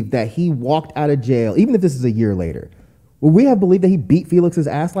believed that he walked out of jail, even if this is a year later? Would we have believed that he beat Felix's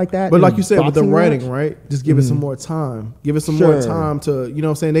ass like that? But in like a you said, with the boxing writing, match? right? Just give it some more time. Give it some more Sure. time to, you know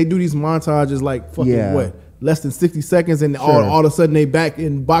what I'm saying? They do these montages like fucking Yeah. what? Less than 60 seconds and Sure. all of a sudden they back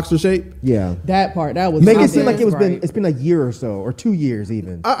in boxer shape. Yeah. That was Make not it seem like right. it's been a year or so, or 2 years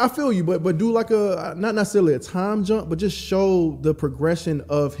even. I feel you, but do like a, not necessarily a time jump, but just show the progression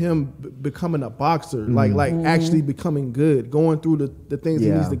of him becoming a boxer, like actually becoming good, going through the things he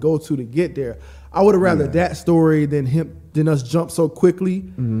Yeah. needs to go to get there. I would have rather that story than us jump so quickly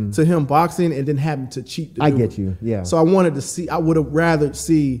to him boxing and then having to cheat. To I do get it. you, yeah. So I would have rather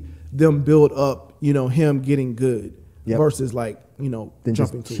see them build up, him getting good Yep. versus Then jumping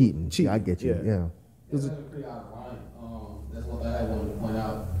just to cheating. it. Yeah, I get you. Yeah. It's pretty ironic. That's one thing I wanted to point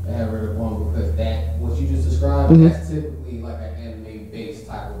out. I have read one because what you just described, that's typically like an anime-based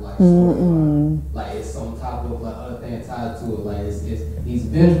type of storyline. Like it's some type of other thing tied to it. Like he's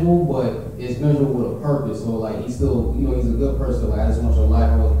visual, but it's visual with a purpose. So he's still, he's a good person. Like I just want your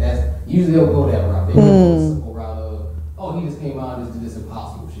life. That's usually they'll go that route. They go the simple route of, oh, he just came out and just did this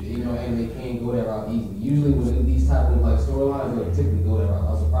impossible shit. And they can't go that route easily. Usually with these type of storylines, they'll typically go that route.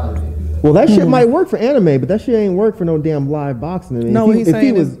 I was surprised they didn't do that. Well, that shit might work for anime, but that shit ain't work for no damn live boxing. I mean, No, if he's he, if he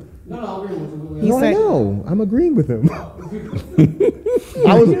saying was. is- No, I'm agreeing with you. He's No, I saying- know. I'm agreeing with him.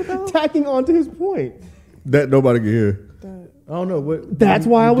 I was tacking on to his point. That nobody can hear. I don't know what. That's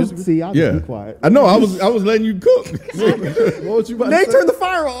why I was. disagree? See, I'll Yeah. just be quiet. I know. I was letting you cook. What was you about They to say? turned the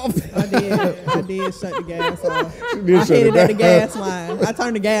fire off. I did shut the gas off. did I shut hit it it at the down. gas line. I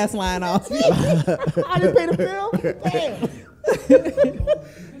turned the gas line off. I didn't pay the bill. Damn.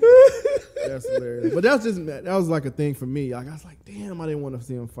 That's hilarious. But that was like a thing for me. Like I was like, damn, I didn't want to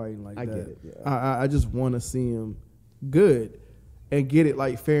see him fighting like I that. get it, yeah. I just want to see him good and get it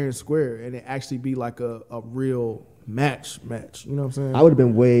fair and square, and it actually be like a real match. You know what I'm saying? I would have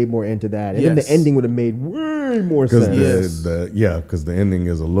been way more into that, and then Yes. the ending would have made way more Because sense. Yes. because the ending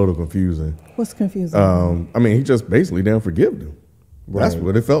is a little confusing. What's confusing? I mean, he just basically didn't forgive them. That's Right.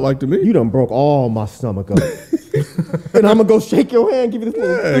 what it felt like to me. You done broke all my stomach up, and I'm gonna go shake your hand, give you this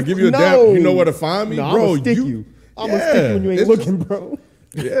little. Yeah, give you a no. dap. You know where to find me, no, bro. I'm gonna stick you. I'm gonna stick you when you ain't it's looking, bro.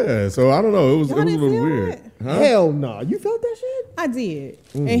 Yeah, so I don't know. It was Y'all a didn't little feel weird. it? Huh? Hell no, you felt that shit? I did.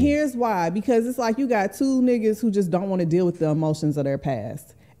 And here's why. Because it's like you got two niggas who just don't want to deal with the emotions of their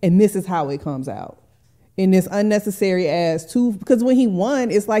past. And this is how it comes out. In this unnecessary ass too. Because when he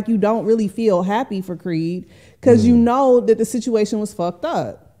won, it's like you don't really feel happy for Creed. Because you know that the situation was fucked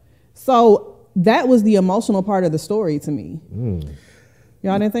up. So that was the emotional part of the story to me.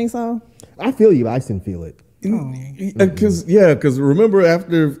 Y'all didn't think so? I feel you. I just didn't feel it. Because remember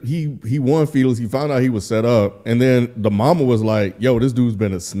after he won Felix, he found out he was set up, and then the mama was like, "Yo, this dude's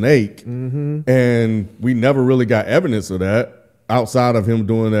been a snake," and we never really got evidence of that outside of him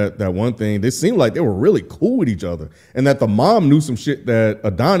doing that one thing. They seemed like they were really cool with each other, and that the mom knew some shit that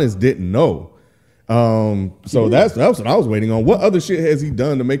Adonis didn't know. So that's what I was waiting on. What other shit has he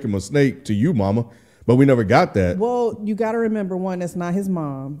done to make him a snake to you, mama? But we never got that. Well, you got to remember, one, that's not his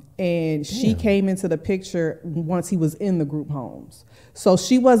mom. And she came into the picture once he was in the group homes. So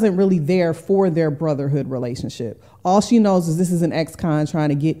she wasn't really there for their brotherhood relationship. All she knows is this is an ex-con trying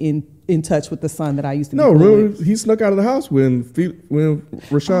to get in touch with the son that I used to be No, cool remember with. he snuck out of the house when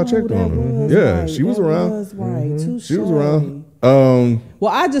Rashad checked that on him. was Yeah, right. she was That around. was right. She was around.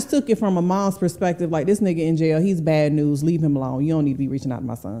 Well, I just took it from a mom's perspective. Like, this nigga in jail, he's bad news. Leave him alone. You don't need to be reaching out to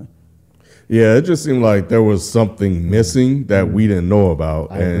my son. Yeah, it just seemed like there was something missing that we didn't know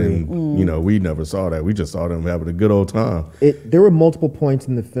about, and you know, we never saw that. We just saw them having a good old time. There were multiple points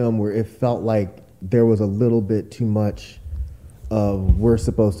in the film where it felt like there was a little bit too much of we're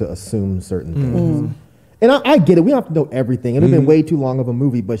supposed to assume certain things. And I get it. We don't have to know everything. It would have been way too long of a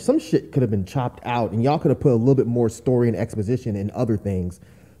movie, but some shit could have been chopped out, and y'all could have put a little bit more story and exposition in other things.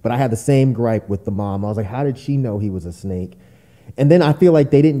 But I had the same gripe with the mom. I was like, how did she know he was a snake? And then I feel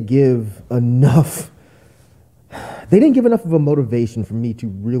like they didn't give enough. They didn't give enough of a motivation for me to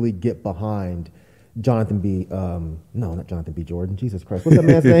really get behind Jonathan B. No, not Jonathan B. Jordan. Jesus Christ, what's that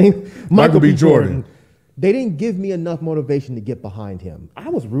man's name? Michael B. Jordan. They didn't give me enough motivation to get behind him. I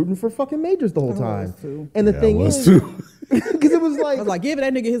was rooting for fucking Majors the whole time. And the thing is, because it was like, I was like, give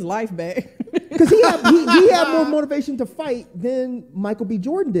that nigga his life back. because he had more motivation to fight than Michael B.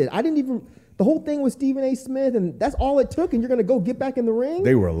 Jordan did. I didn't even. The whole thing with Stephen A. Smith, and that's all it took, and you're gonna go get back in the ring?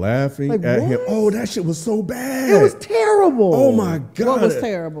 They were laughing Like, at him. what? Oh, that shit was so bad. It was terrible. Oh my God. What was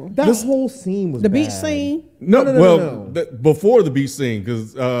terrible? That whole scene was The bad. beach scene? No. No. Before the beach scene,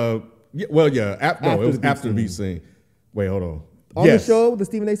 because it was the after the beach beach scene. Wait, hold on. On the show, the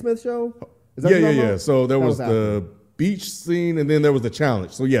Stephen A. Smith show? Is that what you're talking Yeah. about? So there That was after. the beach scene, and then there was the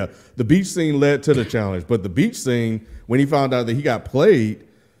challenge. So yeah, the beach scene led to the challenge, but the beach scene, when he found out that he got played,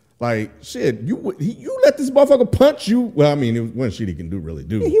 like shit, you let this motherfucker punch you. Well, I mean, it was one shit he can really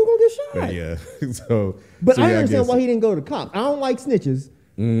do. Yeah, he was gonna get shot. But yeah. so, But so I yeah, understand guess- why he didn't go to the cops. I don't like snitches,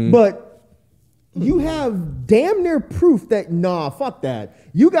 but you have damn near proof that fuck that.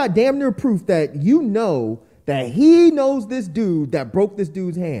 You got damn near proof that you know that he knows this dude that broke this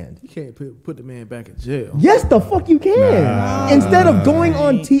dude's hand. You can't put the man back in jail. Yes, the fuck you can. Instead of going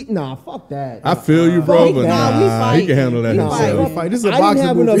on fuck that. I feel you, bro, Fuck but that. we he fight. can handle that We himself. fight. This is a I didn't boxing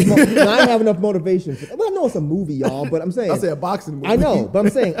have movie. enough. I didn't have enough motivation. Well, I know it's a movie, y'all, but I'm saying I say a boxing movie. I know, but I'm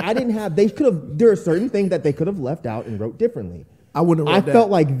saying I didn't have. They could have. There are certain things that they could have left out and wrote differently. I wouldn't have I wrote that. felt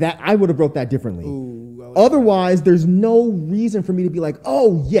like that. I would have wrote that differently. Ooh, I like Otherwise, there's no reason for me to be like,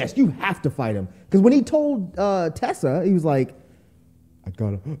 oh yes, you have to fight him. Because when he told Tessa, he was like, I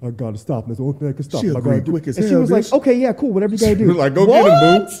gotta stop him. There's only thing I can stop She him. I gotta agreed do quick it. as And she hell, was like, bitch. okay, yeah, cool, whatever you gotta She do. was like, go get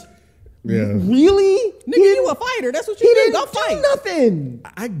him, boo. Yeah, Really? Nigga, you a fighter. That's what you He do. didn't Go do fight. nothing.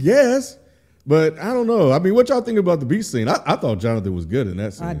 I guess, but I don't know. I mean, what y'all think about the beach scene? I thought Jonathan was good in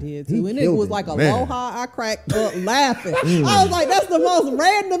that scene. I did He too. And it killed was it. like a Man. aloha. I cracked up laughing. I was like, that's the most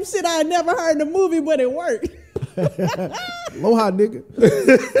random shit I had never heard in a movie, but it worked. Aloha, nigga.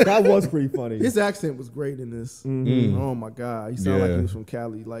 That was pretty funny. His accent was great in this. Oh my God, he sounded like he was from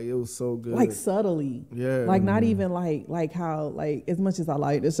Cali. Like it was so good. Like subtly. Yeah. Like not even like how, like as much as I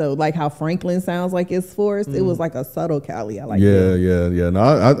like the show, like how Franklin sounds like it's forced. It was like a subtle Cali. I like Yeah, it. yeah. No,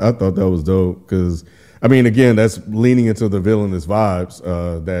 I thought that was dope because, I mean, again, that's leaning into the villainous vibes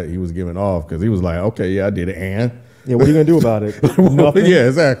that he was giving off because he was like, okay, yeah, I did it, and Yeah, what are you gonna do about it? Nothing. yeah,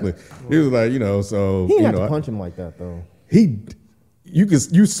 exactly. He was like, so He didn't you have know, to punch him like that though.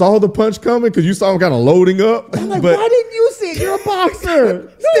 you saw the punch coming because you saw him kind of loading up. I'm like, but why didn't you see it? You're a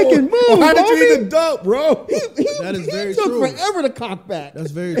boxer. Stick and move. well, how did you homie. even dump, bro? That is very took true. forever to cock back.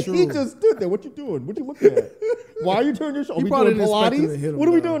 That's very He true. just stood there. What you doing? What you looking at? Why are you turning your shoulder? He We probably doing didn't expect him to Pilates? hit him, What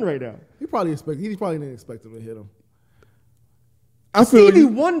are we though. doing right now? He probably didn't expect him to hit him. I feel Stevie you.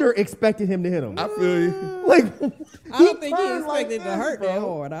 Wonder expected him to hit him. I feel you. Like, I don't think he turned like expected to this, hurt bro. that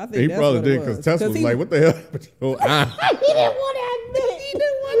hard. I think He that's probably what did it because was. Tessa was he- like, "What the hell?" he didn't want to admit. He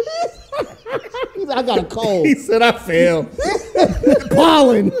didn't want to. He's like, I got a cold. He said, "I failed."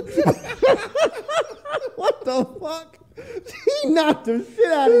 Pollen. What the fuck? He knocked the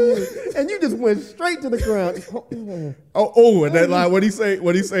shit out of you, and you just went straight to the ground. And that line, what he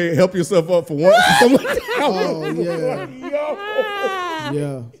say? Help yourself up for once. Something like that. Oh yeah,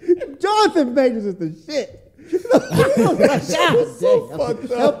 Yo. yeah. Jonathan Majors is the shit.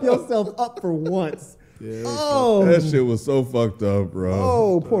 Help yourself up for once. Oh, That shit was so fucked up, bro.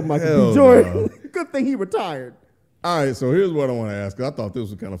 oh, poor Michael Hell B. Jordan. no. Good thing he retired. All right, so here's what I want to ask. 'Cause I thought this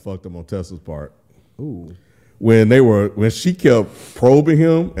was kind of fucked up on Tessa's part. Ooh. When she kept probing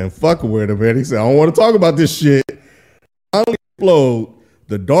him and fucking with him, and he said, "I don't want to talk about this shit." Finally explode.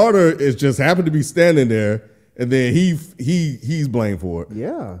 The daughter is just happened to be standing there, and then he's blamed for it.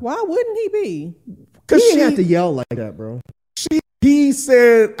 Yeah. Why wouldn't he be? He Cause didn't have to yell like that, bro. she He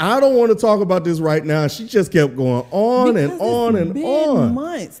said, I don't want to talk about this right now. She just kept going on and on and been on.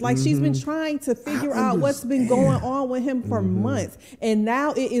 Months. Like she's been trying to figure out what's been going on with him for months. And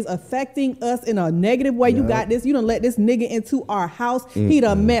now it is affecting us in a negative way. You got this. You done let this nigga into our house. He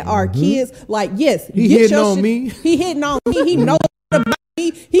done met our kids. Like, yes. He hitting on me. He hitting on me. He knows about me.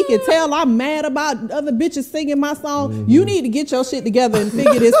 He can tell I'm mad about other bitches singing my song. You need to get your shit together and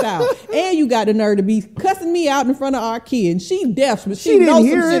figure this out. And you got the nerve to be cussing me out in front of our kid. And she deaf, but she knows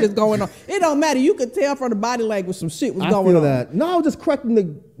some shit is going on. It don't matter. You could tell from the body language some shit was going on. I feel that. No, I was just correcting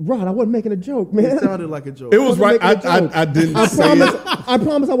the Rod. I wasn't making a joke, man. It sounded like a joke. It was right. I didn't say it. I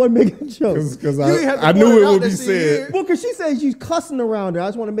promise I wasn't making a joke. Because I knew it would be said. Well, because she says she's cussing around her. I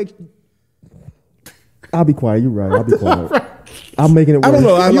just want to make. I'll be quiet. You're right. I'll be quiet. I'm making it worse. I don't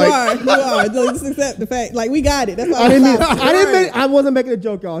know. You are. Just accept the fact. Like, we got it. That's all I wasn't making a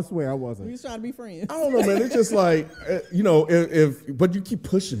joke, y'all. I swear I wasn't. We was trying to be friends. I don't know, man. It's just like, but you keep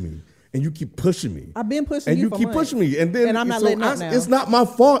pushing me. And you keep pushing me. I've been pushing and you you for keep months. pushing me. And then I'm not letting up now. It's not my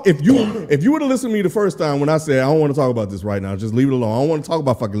fault. If you would have listened to me the first time when I said, I don't want to talk about this right now, just leave it alone. I don't want to talk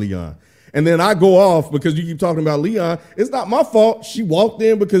about fucking Leon. And then I go off because you keep talking about Leon. It's not my fault. She walked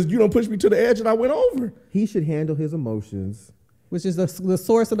in because you don't push me to the edge and I went over. He should handle his emotions. Which is the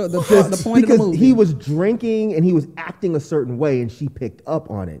source of the point of the movie. Because he was drinking and he was acting a certain way and she picked up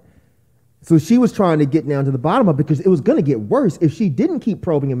on it. So she was trying to get down to the bottom of it because it was going to get worse if she didn't keep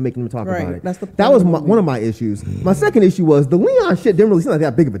probing and making him talk about it. That was one of my issues. My second issue was the Leon shit didn't really seem like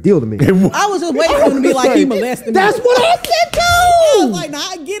that big of a deal to me. I was just waiting for him to be like he molested me. That's what I said too. I was like, nah,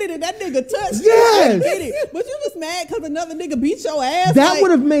 I get it. And that nigga touched you. I get it. But you just mad because another nigga beat your ass. That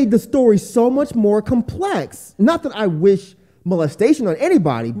would have made the story so much more complex. Not that I wish molestation on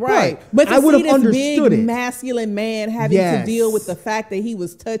anybody, right? But I would have understood big, it. Masculine man having to deal with the fact that he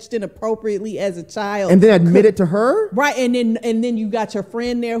was touched inappropriately as a child, and then admit it to her, right? And then you got your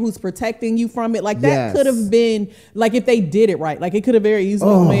friend there who's protecting you from it. Like that could have been like if they did it right. Like it could have very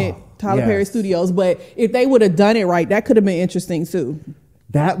easily went Tyler Perry Studios, but if they would have done it right, that could have been interesting too.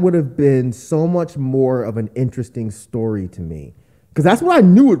 That would have been so much more of an interesting story to me because that's what I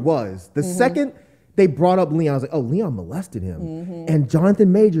knew it was. The second they brought up Leon, I was like, oh, Leon molested him. And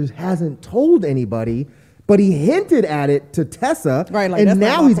Jonathan Majors hasn't told anybody, but he hinted at it to Tessa, right, like, and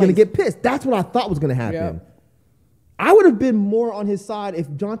now he's going to get pissed. That's what I thought was going to happen. Yep. I would have been more on his side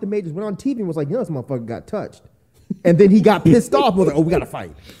if Jonathan Majors went on TV and was like, this motherfucker got touched. And then he got pissed off and was like, oh, we got to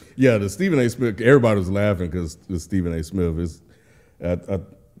fight. Yeah, the Stephen A. Smith, everybody was laughing because Stephen A. Smith is,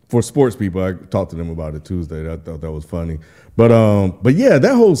 for sports people, I talked to them about it Tuesday. I thought that was funny. But yeah,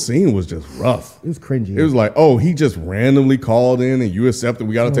 that whole scene was just rough. It was cringy. It was like, oh, he just randomly called in and you accepted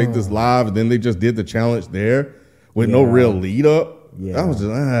we got to take this live. And then they just did the challenge there with no real lead up. Yeah. I was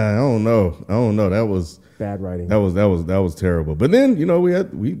just, I don't know. That was bad writing. That was terrible. But then,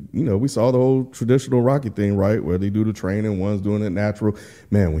 we saw the whole traditional Rocky thing, right? Where they do the training, one's doing it natural.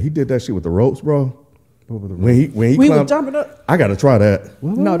 Man, when he did that shit with the ropes, bro. When he were jumping up. I gotta try that.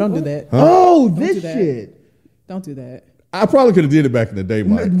 No, don't do that. Huh? Oh, this shit. Don't do that. I probably could have did it back in the day,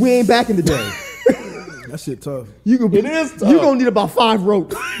 Mike. We ain't back in the day. That shit tough. It is tough. You're gonna need about 5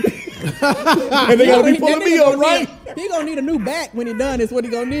 ropes. And they gotta be pulling me up, right? He gonna need a new back when he done. Is what he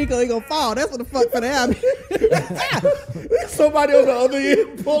gonna need because he gonna fall. That's what the fuck finna happen. Somebody on the other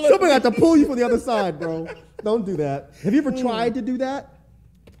end pulling. Somebody got to pull you from the other side, bro. Don't do that. Have you ever tried to do that?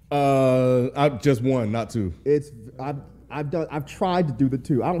 I just one, not two. I've tried to do the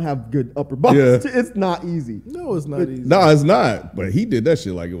 2. I don't have good upper body. Yeah. It's not easy. No, it's not easy. No, it's not. But he did that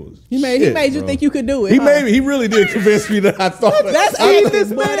shit like it was. He made you think you could do it. He really did convince me that I thought that's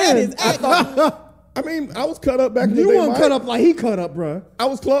acting, man. That is acting. I mean, I was cut up back in the day. You weren't cut up like he cut up, bro. I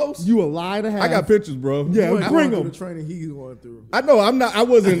was close. You a lie to have. I got pictures, bro. Yeah, bring them. The training he's going through. I know. I'm not. I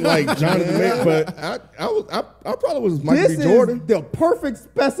wasn't like Jonathan Majors, but I probably was Michael B. Jordan. This is the perfect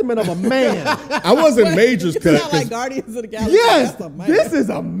specimen of a man. I wasn't Majors cut. It's not like Guardians of the Galaxy. Yes, this is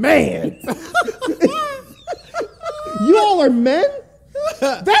a man. You all are men.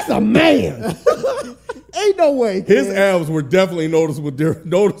 That's a man. Ain't no way. His abs were definitely noticeably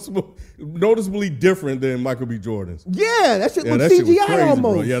different than Michael B. Jordan's. Yeah, that shit looked CGI shit was crazy,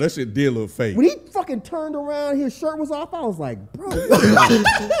 almost. bro. Yeah, that shit did look fake. When he fucking turned around, his shirt was off. I was like, bro,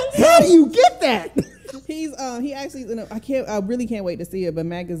 how do you get that? He actually, I really can't wait to see it. But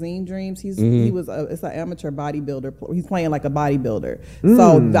Magazine Dreams, it's an amateur bodybuilder. He's playing like a bodybuilder.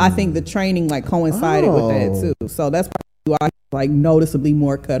 So I think the training like coincided with that too. So that's probably why like noticeably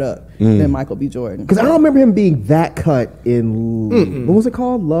more cut up than Michael B. Jordan. Because I don't remember him being that cut in what was it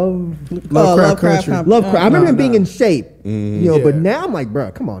called? Lovecraft Country. Lovecraft. I remember him being in shape. Yeah. but now I'm like,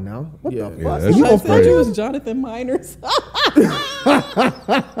 bro, come on now. What Yeah. the Yeah, fuck? that's You I gonna thought front you you? was Jonathan Miners.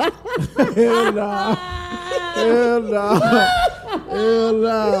 Hell nah. Hell nah. Hell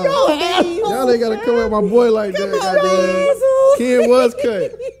nah. Y'all ain't gotta come at my boy like that. Goddamn. Ken was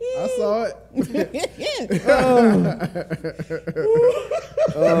cut. I saw it.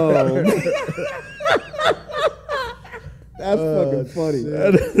 That's fucking funny.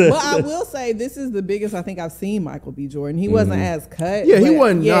 But I will say this is the biggest I think I've seen Michael B. Jordan. He wasn't as cut. Yeah, he but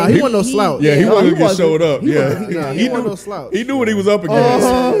wasn't. Nah, he wasn't no slouch. Yeah, he No, wasn't he get showed up. He He wasn't knew no slouch. he knew what he was up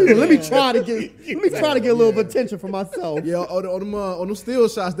against. Let me try to get a little attention for myself. Yeah, on them still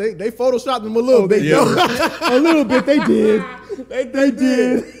shots, they photoshopped him a little bit. Yeah. A little bit, they did. They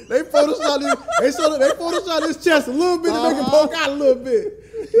did. They photoshopped his. They photoshopped his chest a little bit to make him poke out a little bit.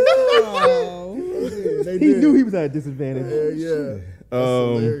 They He did. knew he was at a disadvantage. Yeah. That's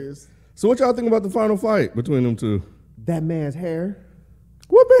hilarious. So what y'all think about the final fight between them two? That man's hair.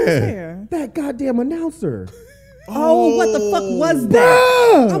 What man? Hair. That goddamn announcer. Oh, what the fuck was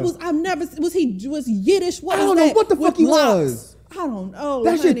that? I've never was Yiddish. What I is don't know that? what the With fuck he locks? was. I don't know.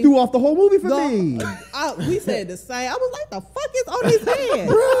 That shit honey. threw off the whole movie for me. We said the same. I was like, the fuck is on his head?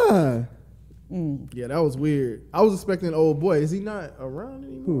 Bruh. Yeah, that was weird. I was expecting old boy. Is he not around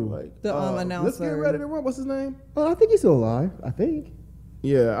anymore? Who? Like The, Let's announcer. get ready to run. What's his name? Oh, I think he's still alive. I think.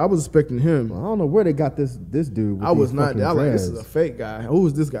 Yeah, I was expecting him. I don't know where they got this dude. With I was these not. fucking I like this dreads. is a fake guy. Who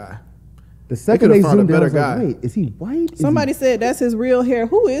is this guy? The second could've they found a zoomed in, I was better like, guy. wait, is he white? Is Somebody said that's his real hair.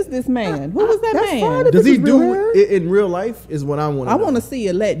 Who is this man? Who was that That's man? fine if Does this he is real do hair? it in real life? Is what I want. I want to see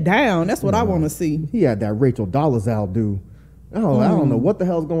it let down. That's what I want to see. He had that Rachel Dolezal do. I don't know what the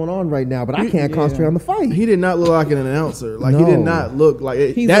hell's going on right now, but I can't concentrate on the fight. He did not look like an announcer. Like he No. did not look like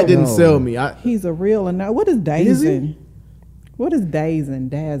it. He's That a- didn't No. sell me. He's a real and what is Is he? dazing? What is dazing?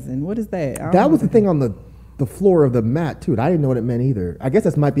 Dazzing? What is that? I don't That know was the what thing on the floor of the mat too. I didn't know what it meant either. I guess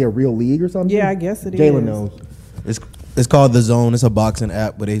this might be a real league or something. Yeah, I guess it Jalen is. knows. It's called The Zone. It's a boxing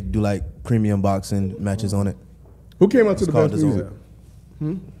app where they do like premium boxing matches on it. Who came out to the called best The music?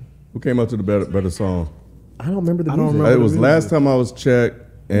 Who came out to the better song? I don't remember the I don't music. remember. It was last time I was checked.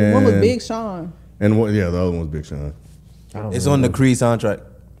 And One was Big Sean. And one, yeah, the other one was Big Sean. I don't It's on the Creed soundtrack.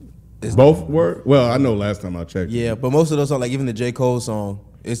 It's, Both were? Well, I know last time I checked. Yeah, but most of those songs, like even the J. Cole song,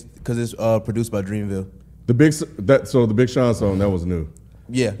 it's because it's produced by Dreamville. The Big Sean song, that was new.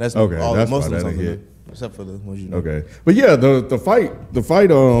 Yeah, that's Okay, all. that's Most why of the that songs are hit. new, except for the ones you know. Okay. But yeah, the fight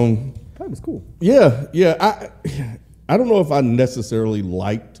That was cool. yeah, I don't know if I necessarily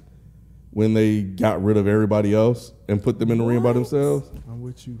liked when they got rid of everybody else and put them in the ring by themselves. I'm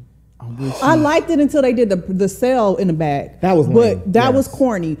with you. I'm with you. I liked it until they did the cell in the back. That was lame. but that was Yes.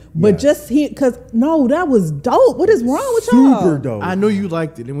 corny. But Yes. just because that was dope. What is wrong with y'all? Super dope. I know you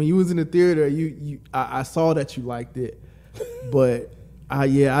liked it, and when you was in the theater, I saw that you liked it, but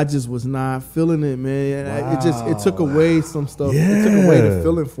I just was not feeling it, man. It took away some stuff. It took away the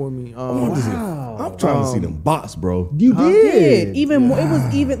feeling for me. I'm trying to see them box, bro. You did. Did even more, it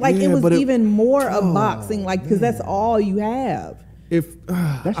was even like Yeah, it was but even more of boxing, like because that's all you have. If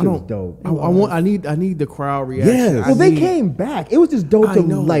That I shit don't, was dope. I need the crowd reaction. Yes. I Well, they need- came back. It was just dope I to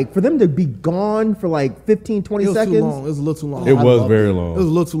know. like for them to be gone for like 15, 20 It was seconds. too long. It was a little too long. It I was loved very it. It was a long.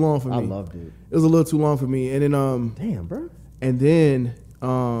 little too long for me. I loved it. It was a little too long for me, and then Damn, bro.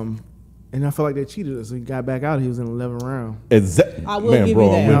 and I felt like they cheated us. So he got back out. He was in the 11th round. I will Man, give bro,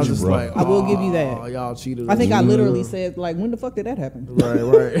 you that. I'm And I with was you, just bro. like, I will give you "Oh, that. y'all cheated I us." think I literally said like, when the fuck did that happen?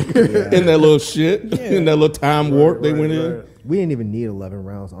 Right. In that little shit, in that little time warp they went in. We didn't even need 11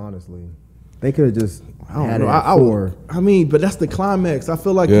 rounds, honestly. They could have just I don't had know. it at I 4. mean, but that's the climax. I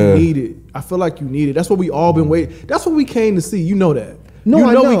feel like Yeah. you need it. I feel like you need it. That's what we all been waiting. That's what we came to see. You know that. No, you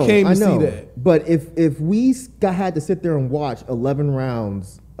I know know we came I to know. see that. But if we had to sit there and watch 11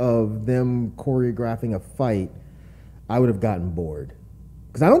 rounds of them choreographing a fight, I would have gotten bored.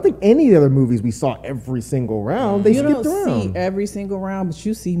 Because I don't think any of the other movies we saw every single round. They You skipped don't around. see every single round, but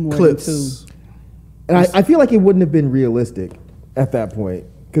you see more Clips. than two. And I feel like it wouldn't have been realistic at that point.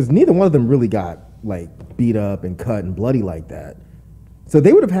 Because neither one of them really got like beat up and cut and bloody like that. So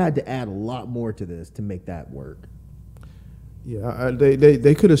they would have had to add a lot more to this to make that work. Yeah,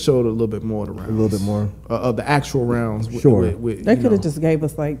 they could have showed a little bit more of the rounds. A little bit more. Of the actual rounds. Sure. They you could know. have just gave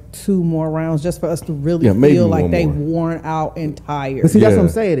us like 2 more rounds just for us to really Yeah, maybe feel like one they more. worn out and tired. But see, that's what Yeah. I'm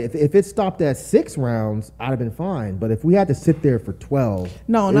saying. If it stopped at 6 rounds, I'd have been fine. But if we had to sit there for 12,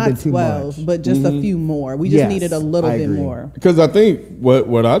 No, it'd been not too 12, much. but just a few more. We just Yes, needed a little I bit agree. more. Because I think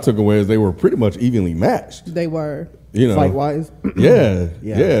what I took away is they were pretty much evenly matched. They were. You know, Fight wise. yeah,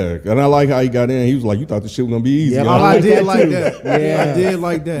 Yeah. yeah, and I like how he got in. He was like, "You thought the shit was gonna be easy." Yeah, huh?" I like did that like too. that. Yeah. I did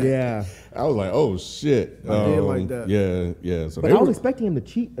like that. Yeah. I was like, "Oh shit!" I did like that. Yeah, yeah. So But they I was were- expecting him to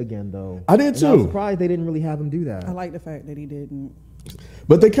cheat again, though. I did And I was too. surprised they didn't really have him do that. I like the fact that he didn't.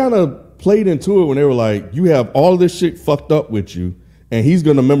 But they kind of played into it when they were like, "You have all this shit fucked up with you, and he's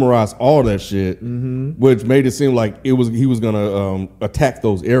gonna memorize all that shit," which made it seem like he was gonna attack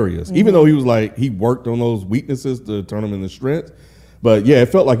those areas, even though he was like he worked on those weaknesses to turn them into strength. But yeah, it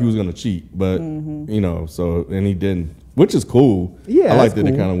felt like he was gonna cheat, but you know, so and he didn't, which is cool. Yeah, I like that's that it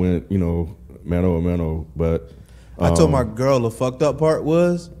cool. kind of went, you know, mano a mano. But I told my girl the fucked up part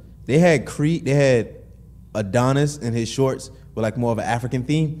was they had Adonis in his shorts with like more of an African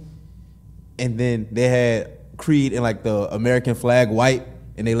theme, and then they had Creed in like the American flag white,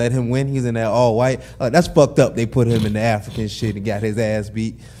 and they let him win. He's in that all white. That's fucked up. They put him in the African shit and got his ass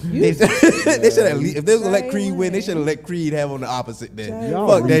beat. They should have. If they was gonna let Creed win, they should have let Creed have on the opposite then. Y'all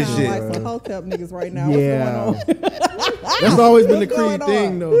Fuck that Sound shit. like some hotep niggas right now. Yeah. What's going on? That's always been the What's Creed going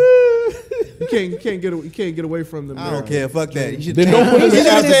thing, on? though. You can't get away from them. I don't care. Fuck that. You should Then don't put he him in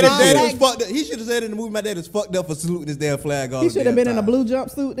should have said his African dad was flag. fucked up. He should have said in the movie, "My dad is fucked up for saluting this damn flag all He the should have damn been in a time." blue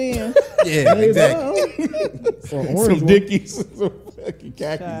jumpsuit then. Yeah, exactly. Or some orange one. dickies, some fucking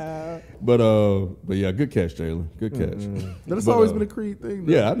khakis. Child. But yeah, good catch, Jalen. Good catch. That's But, always been a Creed thing.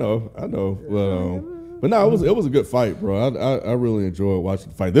 Though. Yeah, I know. But no, it was a good fight, bro. I really enjoyed watching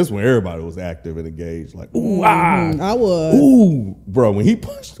the fight. This one, everybody was active and engaged. Like, ooh, I was. ooh, bro. When he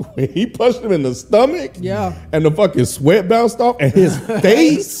punched him in the stomach, Yeah. and the fucking sweat bounced off, and his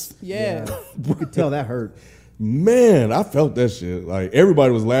face, Yeah. You could tell that hurt. man, I felt that shit. Like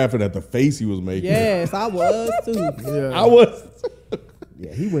everybody was laughing at the face he was making. Yes, I was too. Yeah. I was.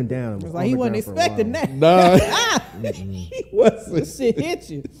 Yeah, he went down. and It was was like on he the wasn't ground for a expecting while. that. Nah, he wasn't. This shit hit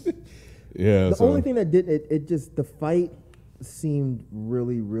you. Yeah. The so, only thing that did it just the fight seemed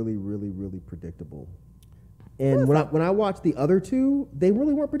really, really, really, really predictable. And when I watched the other two, they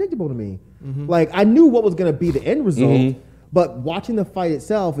really weren't predictable to me. Like I knew what was going to be the end result, but watching the fight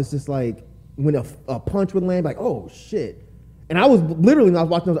itself is just like when a punch would land, like oh shit. And I was literally when I was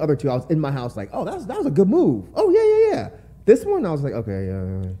watching those other two, I was in my house like oh that was a good move. Oh yeah. This one I was like okay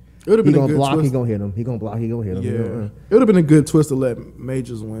yeah. It would have He been a gonna good block, twist. he gonna hit him. He gonna block, he gonna hit him. Yeah, He gonna, it would have been a good twist to let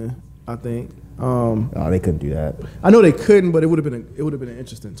Majors win. I think. Oh, they couldn't do that. I know they couldn't, but it would have been an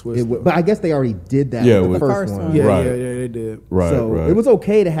interesting twist. But I guess they already did that Yeah, with with the the first first one. one. yeah, Right. yeah, they did. right, So right. it was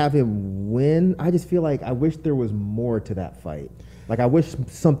okay to have him win. I just feel like I wish there was more to that fight. Like I wish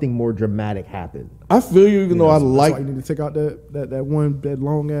something more dramatic happened. I feel you, even though I That's like. why you need to take out that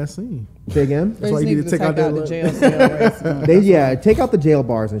long ass scene. Say again? They why just you needed to take out that the look. jail cell race. Take out the jail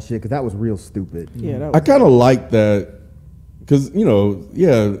bars and shit because that was real stupid. Yeah, that I was kind of like that because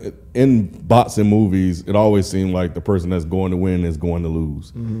in boxing movies, it always seemed like the person that's going to win is going to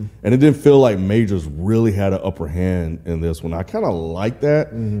lose, and it didn't feel like Majors really had an upper hand in this one. I kind of like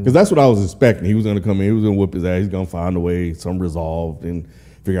that because that's what I was expecting. He was going to come in, he was going to whip his ass, he's going to find a way, some resolved, and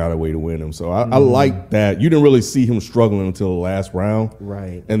figure out a way to win him. So I like that. You didn't really see him struggling until the last round,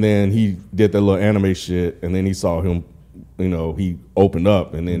 Right. And then he did that little anime shit, and then he saw him, he opened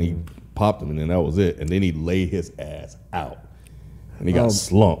up, and then he popped him, and then that was it. And then he laid his ass out, and he got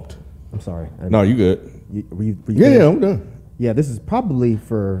slumped. I'm sorry. No, you good? Were you Yeah, finished? I'm done. Yeah, this is probably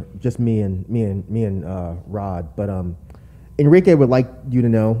for just me and Rod, but Enrique would like you to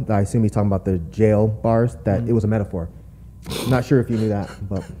know that I assume he's talking about the jail bars. That it was a metaphor. Not sure if you knew that,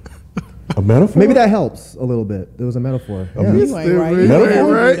 but A metaphor? maybe that helps a little bit. It was a metaphor. Yeah. You ain't right. You Metaphor? ain't have to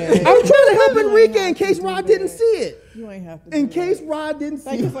do Right? that. I was trying to help Enrique in case Rod didn't see it. You ain't have to. In do case that. Rod didn't see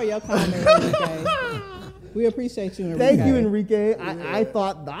Thank you it. for your comment, Enrique. We appreciate you, Enrique. Thank you, Enrique. I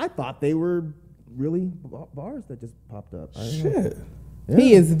thought they were really bars that just popped up. Shit.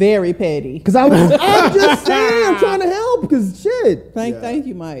 He is very petty. Because I'm just saying, I'm trying to help. Because shit, Thank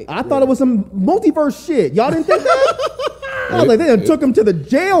you, Mike. I thought it was some multiverse shit. Y'all didn't think that? I was like, they done took him to the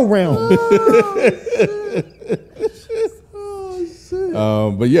jail realm.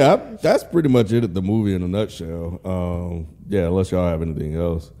 But yeah, that's pretty much it at the movie in a nutshell. Yeah, unless y'all have anything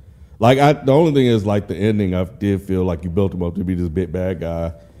else. Like, the only thing is, like, the ending, I did feel like you built him up to be this big bad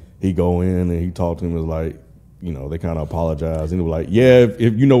guy. He go in and he talked to him, was like, they kind of apologize. And he was like, yeah,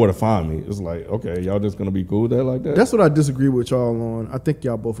 if you know where to find me. It's like, okay, y'all just going to be cool with that like that? That's what I disagree with y'all on. I think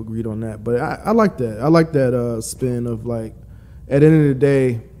y'all both agreed on that, but I like that. I like that spin of like, at the end of the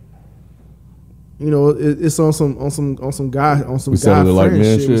day, it's on some guy settle it like friend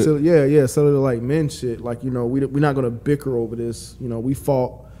men shit. shit? Settle it like men shit. Like we're not gonna bicker over this. We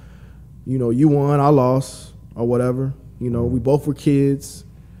fought. You won, I lost, or whatever. We both were kids.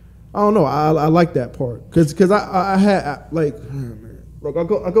 I don't know. I like that part because I had like, look, I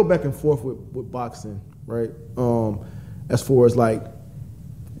go back and forth with boxing, right? As far as like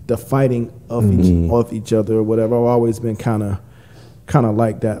the fighting of each other or whatever, I've always been kind of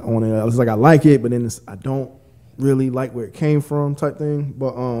like that on it. It's like I like it, but then I don't really like where it came from, type thing.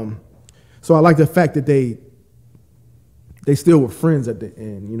 But so I like the fact that they still were friends at the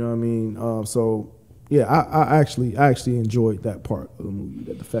end. You know what I mean? So. Yeah, I actually enjoyed that part of the movie.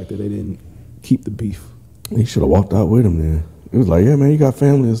 That the fact that they didn't keep the beef. He should have walked out with him then. It was like, yeah, man, you got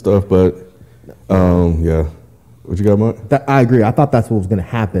family and stuff, but yeah. What you got, Mark? I agree. I thought that's what was going to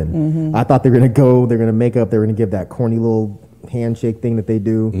happen. I thought they were going to go, they're going to make up, they were going to give that corny little handshake thing that they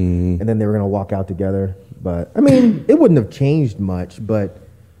do, and then they were going to walk out together. But I mean, it wouldn't have changed much. But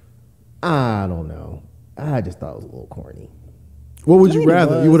I don't know. I just thought it was a little corny. What would you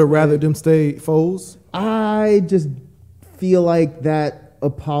rather? You would have rather them stay foes? I just feel like that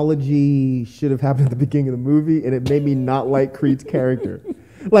apology should have happened at the beginning of the movie, and it made me not like Creed's character.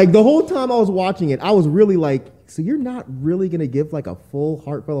 Like, the whole time I was watching it, I was really like, so you're not really going to give, like, a full,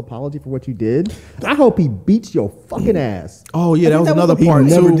 heartfelt apology for what you did? I hope he beats your fucking ass. Oh, yeah, that was another part.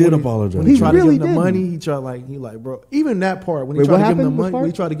 He never too, did when apologize. When he tried really to give him the didn't. money, he like, bro, even that part, when he Wait, tried what to give him the happened? Which money, part? when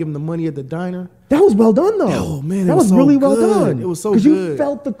he tried to give him the money at the diner. That was well done, though. Oh, man, it that was was so really well good. done. It was so Because good. you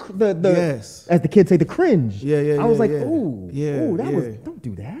felt the Yes. as the kids say, the cringe. Yeah, I was like, yeah. ooh, Yeah, ooh, that was, yeah. don't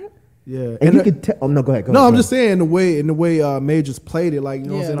do that. Yeah, And you could tell. Oh no, go ahead. No, I'm just saying the way Majors played it, like, you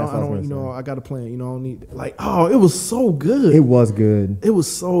know what I'm saying? That's I what I was don't, gonna say. I got a plan, I don't need, like, oh, it was so good. It was good. It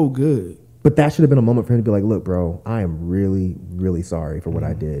was so good. But that should have been a moment for him to be like, look, bro, I am really, really sorry for what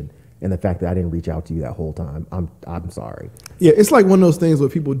I did. And the fact that I didn't reach out to you that whole time. I'm sorry. Yeah, it's like one of those things where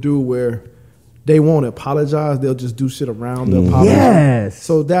people do where they won't apologize, they'll just do shit around the apology. Yes.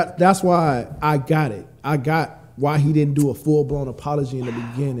 So that's why I got it. I got why he didn't do a full-blown apology in the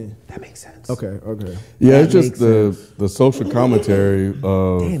beginning. That makes sense. Okay. Yeah, That it's just makes the social commentary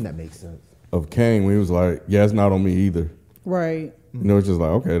Damn, that makes sense. of Kane when he was like, yeah, it's not on me either. Right. You know, it's just like,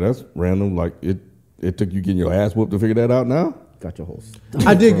 okay, that's random. Like, it took you getting your ass whooped to figure that out now? Got your whole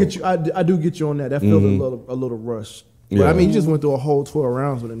I did get you. I do get you on that. That felt a little rushed. But Yeah. I mean, you just went through a whole 12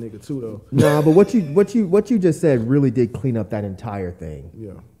 rounds with a nigga too, though. No, but what you just said really did clean up that entire thing.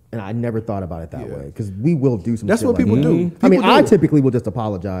 Yeah. And I never thought about it that Yeah. way because we will do some. That's shit what like people that. do. I mean, People I do. typically will just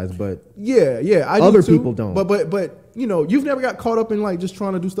apologize, but Yeah. I do Other too. people don't. But you know, you've never got caught up in like just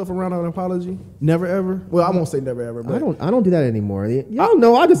trying to do stuff around an apology. Never ever. Well, I won't say never ever. But I don't do that anymore. Y'all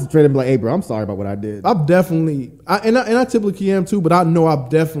know I just straight up be like, hey, bro, I'm sorry about what I did. I've definitely, I typically am too, but I know I've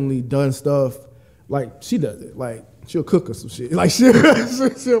definitely done stuff like she does it. Like she'll cook us some shit. Like she'll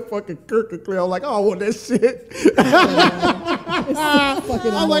fucking cook and clear. I'm like, oh, I want that shit.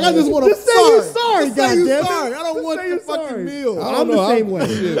 I'm like, I just want to Just say you're sorry, Just say you goddammit. sorry. I don't Just want say the you're fucking sorry. meal. I'm the same way.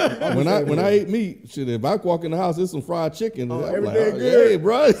 Shit, when I ate meat, shit, if I walk in the house, there's some fried chicken. I'm everything like, good. hey,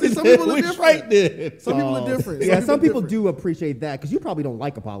 bro. See, some people are we different. straight there. Some people are different. Yeah, some people different. do appreciate that because you probably don't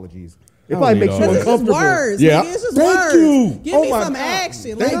like apologies. It I probably don't makes need you all that. It's just uncomfortable. words. Yeah. Nigga, it's just Thank words. you. Give Oh me my some God.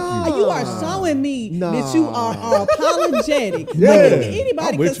 action. Thank Like you. you are showing me that you are apologetic. Yeah. Like, I'm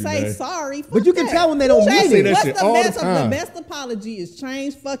anybody with can you, say man. sorry. But you can tell when they don't Change mean it. it. I say that What's shit all the the time. best apology is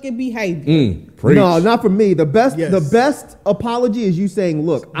change fucking behavior. Preach. No, not for me. The best Yes. apology is you saying,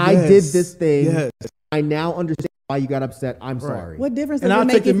 look, I Yes. did this thing. Yes. I now understand why you got upset. I'm sorry. What difference And does I'll it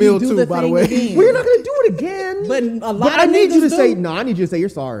make take the if meal you do too, the by the thing way. again? We're not gonna do it again. But a lot But I of need you to niggas say do. no. I need you to say you're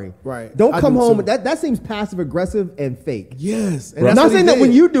sorry. Right. Don't I come do home. too. That seems passive aggressive and fake. Yes. I'm not saying that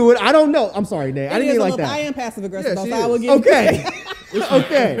when you do it, I don't know. I'm sorry, Nate. I It didn't is mean a like little- I that. am passive aggressive, Yeah, so she I will is. give Okay.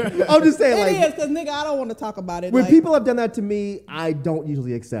 Okay. I'm just saying, It like, is, because nigga, I don't want to talk about it. when like, people have done that to me, I don't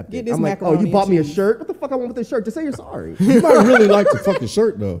usually accept Get it. this I'm like, oh, macaroni you bought and me a cheese. shirt? What the fuck I want with this shirt? Just say you're sorry. You might really like the fucking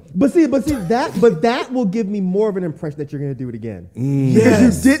shirt, though. But see, that will give me more of an impression that you're gonna do it again. Yes.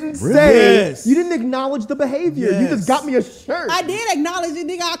 Because you didn't say, Yes. you didn't acknowledge the behavior. You Yes. just got me a shirt. I did acknowledge it,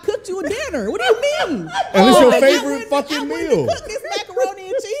 nigga. I cooked you a dinner. What do you mean? And it's your Nigga, favorite I fucking wouldn't meal. cook this macaroni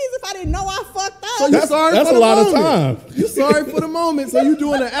and cheese if I didn't know I fucked up. So you That's- sorry that's for a the lot of moment. time. You sorry for the moment, so you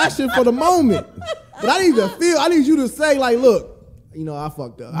doing the action for the moment. But I need you to say, like, look, you know, I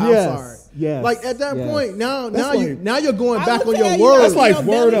fucked up. I'm Yes, sorry. yes, Like at that yes. point, now like- you're going I back would on your tell you word. That's like Your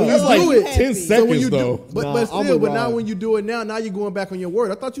word belly up. That's will like do it. 10 So seconds, when you though. do, but Nah, but I'm still, with but now Rob. when you do it now you're going back on your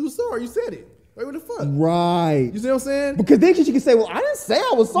word. I thought you were sorry. You said it. Wait, what the fuck? Right. You see what I'm saying? Because then she can say, well, I didn't say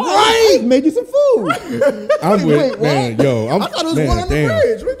I was sorry. Right. I just made you some food. I'm Wait, with, what? man, yo. I thought it was one on the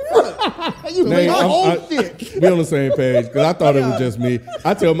fridge. What the fuck? You Man, made my whole I'm- shit. we on the same page because I thought it was just me.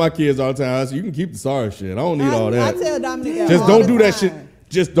 I tell my kids all the time, I say, you can keep the sorry shit. I don't need all I that. tell Dominic that Just all don't the do that time. shit.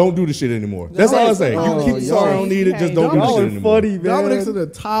 just don't do the shit anymore. That's all I say. You sorry, I don't need it. Just don't do the Y'all shit are anymore. funny, man. Dominic's a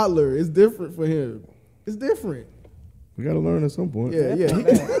toddler. It's different for him. It's different. We gotta learn at some point. Yeah.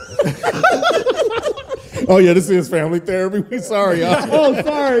 Oh yeah, this is family therapy. We sorry, y'all. Oh,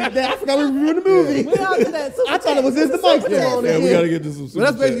 sorry. I forgot we were reviewing the movie. We all do that. I thought it was his the mic still on Yeah, it. we gotta get to some. But that's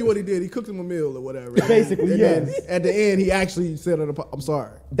super basically chat. what he did. He cooked him a meal or whatever. Basically, And then yes. at the end, he actually said, "I'm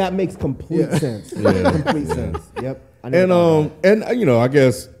sorry." That makes complete Yeah. sense. Yeah. Complete sense. Yep. I never thought And you know, I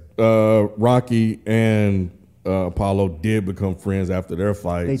guess Rocky and Apollo did become friends after their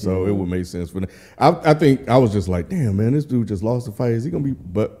fight, They so did. it would make sense for them. I think I was just like, damn man, this dude just lost the fight. Is he gonna be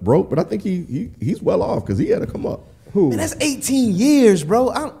broke? But I think he's well off because he had to come up. Who? Man, that's 18 years,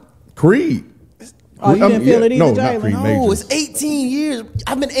 bro. Creed. Oh, you didn't feel it either, No, Jalen? not Creed. No, Majors. it's 18 years.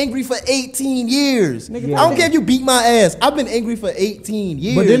 I've been angry for 18 years. Nigga, I don't care if you beat my ass. I've been angry for 18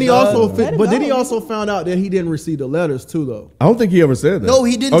 years. But then he dog. also, Let him but then go. he also found out that he didn't receive the letters too, though. I don't think he ever said that. No,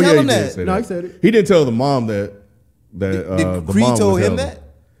 he didn't tell yeah, him he did that. say No, he said it. He didn't tell the mom that Did the Creed mom told him withheld that?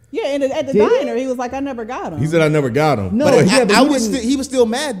 Yeah, and at the Did he? diner, he was like, I never got him. He said I never got him. No, But yeah, but I he was didn't- he was still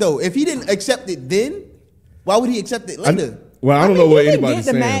mad though. If he didn't accept it then, why would he accept it later? I don't know what anybody's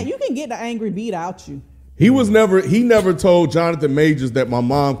You saying. can get the angry beat out you. He never told Jonathan Majors that my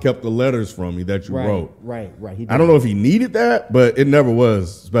mom kept the letters from me that you wrote. Right. He I don't know if he needed that, but it never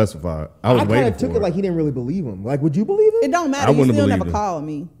was specified. I was I kind waiting of took for it like he didn't really believe him. Like, would you believe It him? don't I matter. You wouldn't still believe never it. called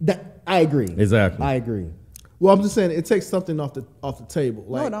me. I agree. Exactly. I agree. Well, I'm just saying it takes something off the table.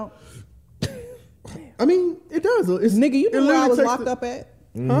 No, Like, it don't. I mean, it does. It's, Nigga, you it knew where I literally was takes locked the- up at.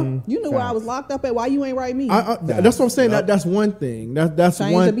 Huh? You knew where I was locked up at. Why you ain't write me? That's what I'm saying. That's one thing. That's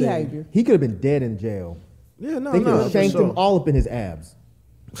Change one the thing. behavior. He could have been dead in jail. Yeah, no, They could no, have for shanked sure. him all up in his abs.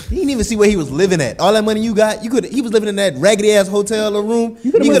 He didn't even see where he was living at. All that money you got, he was living in that raggedy ass hotel or room.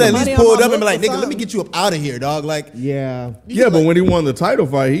 He could've could put at the least money on pulled my up and be book like, or nigga, let me something. get you up out of here, dog. Like, Yeah. Yeah, but when he won the title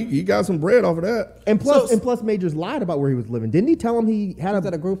fight, he got some bread off of that. And plus, Majors lied about where he was living. Didn't he tell him he had At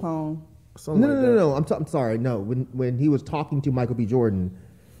a? a group home. Something like that. No. I'm sorry. No, when he was talking to Michael B. Jordan,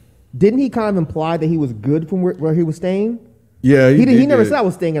 didn't he kind of imply that he was good from where he was staying? Yeah, He never did. said I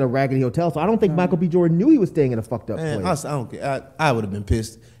was staying at a raggedy hotel, so I don't think Michael B. Jordan knew he was staying in a fucked up man, place. I don't care. I would have been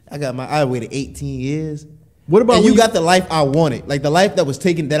pissed. I waited 18 years. What about and when you got the life I wanted, like the life that was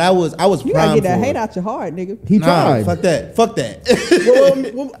taken, that I was You gotta primed get that for. hate out your heart, nigga. He Nah, tried. fuck that. Fuck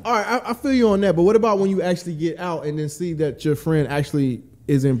that. well, all right, I feel you on that. But what about when you actually get out and then see that your friend actually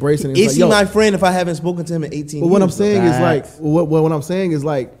is embracing it? Is It's he like, yo, my friend if I haven't spoken to him in 18 But years? what I'm bro? saying is like, Facts. what I'm saying is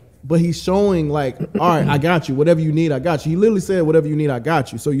like, but he's showing like, all right, I got you. Whatever you need, I got you. He literally said, whatever you need, I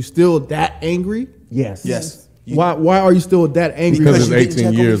got you. So you still that angry? Yes. Yes. Why are you still that angry? Because you it's didn't 18 check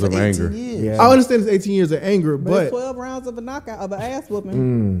on me years for of 18 anger. years. Yeah. I understand it's 18 years of anger, But but it's 12 rounds of a knockout of an ass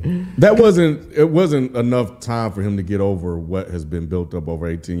whooping. That wasn't enough time for him to get over what has been built up over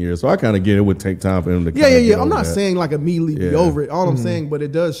 18 years. So I kind of get it would take time for him to. yeah. get I'm over not that. saying like immediately be Yeah. over it. All I'm saying, but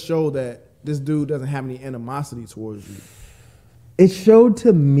it does show that this dude doesn't have any animosity towards you. It showed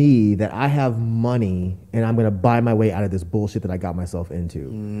to me that I have money and I'm gonna buy my way out of this bullshit that I got myself into.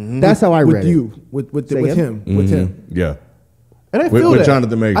 That's how I read With it. you, with Say him, him? with him. Yeah. And I didn't With- feel with that.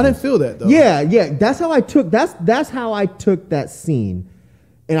 Jonathan Majors. I didn't feel that though. Yeah. That's how I took. That's how I took that scene,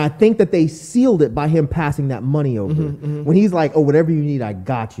 and I think that they sealed it by him passing that money over. When he's like, "Oh, whatever you need, I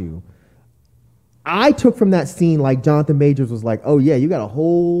got you." I took from that scene like Jonathan Majors was like, "Oh yeah, you got a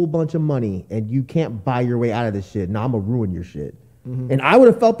whole bunch of money and you can't buy your way out of this shit. Now I'm gonna ruin your shit." And I would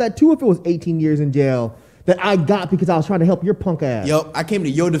have felt that too if it was 18 years in jail that I got because I was trying to help your punk ass. Yup, I came to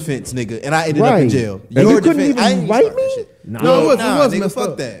your defense, nigga, and I ended up in Right. jail. And Your you couldn't even I didn't write start that me? shit. No, it was nigga, messed fuck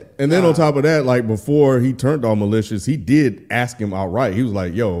up. that. And then on top of that, like before he turned all malicious, he did ask him outright. He was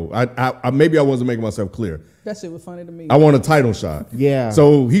like, "Yo, I maybe I wasn't making myself clear. That shit was funny to me. I want a title shot." Yeah.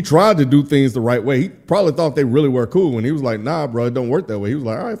 So he tried to do things the right way. He probably thought they really were cool. When he was like, "Nah, bro, it don't work that way." He was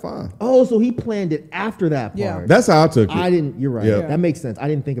like, "All right, fine." Oh, so he planned it after that part. Yeah. That's how I took it. I didn't. You're right. Yeah. That makes sense. I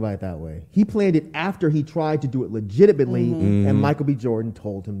didn't think about it that way. He planned it after he tried to do it legitimately, and Michael B. Jordan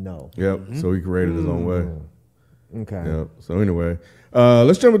told him no. Yep. So he created his own way. Okay. Yep. So anyway,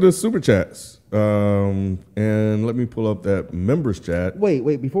 let's jump into the super chats. And let me pull up that members chat. Wait.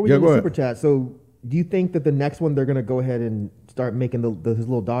 Before we Yeah, do go the ahead. super chat, so do you think that the next one they're gonna go ahead and start making his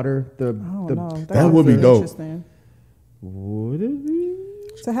little daughter I don't know. That would be dope. Interesting. Would it be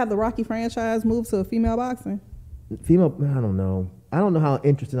To have the Rocky franchise move to female boxing. female? I don't know. I don't know how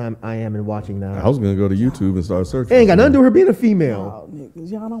interested I am in watching that. I was gonna go to YouTube and start searching. It ain't got nothing to do with her being a female. Oh,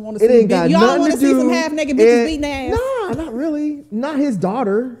 niggas, y'all don't want to It see ain't got y'all nothing want to to see do. some half naked bitches it- beating ass. Nah, not really. Not his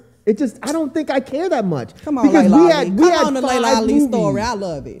daughter. It just I don't think I care that much. Come on, because Layla we Ali. had Come on, the 5 Layla Ali movies. story. I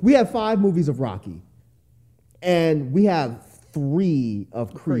love it. We had 5 movies of Rocky, and we have 3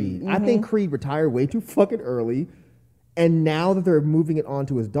 of Creed. I Mm-hmm. think Creed retired way too fucking early. And now that they're moving it on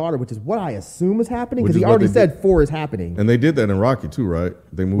to his daughter, which is what I assume is happening, Which because is he what already they said 4 is happening. And they did that in Rocky too, right?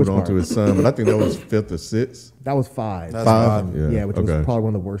 They moved Which on to part? his son, but I think that was 5th or 6th. That was 5. That's 5? Yeah, which okay. was probably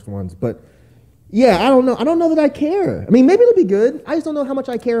one of the worst ones. But yeah, I don't know. I don't know that I care. I mean, maybe it'll be good. I just don't know how much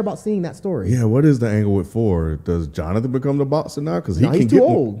I care about seeing that story. Yeah, what is the angle with 4? Does Jonathan become the boxer now? Because he No, can he's get too more-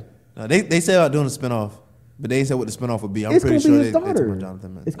 old. They said about doing a spinoff, but they ain't said what the spinoff would be. I'm It's pretty gonna sure be they his took daughter. my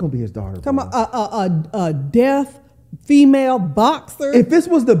Jonathan man. It's gonna be his daughter. Come bro. on, a deaf female boxer. If this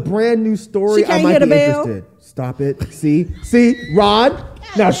was the brand new story, She can't I might hit be a bell? interested. Stop it. See, Rod.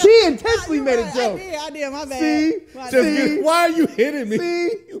 Now she intentionally You're made a right. joke. I did. My bad. See? My Just bad. get- why are you hitting me? See?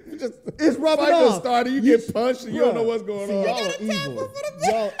 You just It's rubbing fight off. starter, you get punched and you don't know what's going See, on. y'all are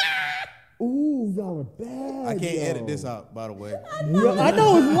evil. Y'all are bad. I can't yo. edit this out, by the way. Yo, I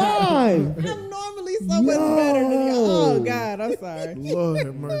know it's live. I'm normally so much better than you. Oh God, I'm sorry. Lord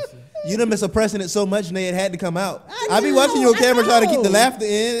have mercy. You done miss a precedent so much, and it had to come out. I be know, watching your I camera trying to keep the know. laughter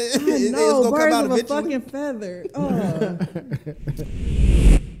in. It's No, gonna come birds out of a eventually. fucking feather. Oh.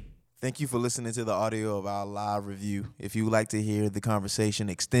 Thank you for listening to the audio of our live review. If you would like to hear the conversation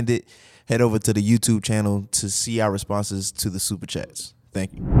extended, head over to the YouTube channel to see our responses to the super chats.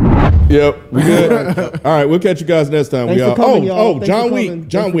 Thank you. Yep, we good. All right, we'll catch you guys next time. Thanks We for out. coming, y'all. Thanks John for Wick. coming.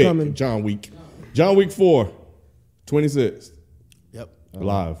 John Thanks for Wick. coming. John Wick. John Wick 4, 26th. Yep.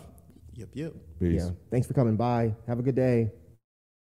 Live. Yep. Peace. Yeah. Thanks for coming by. Have a good day.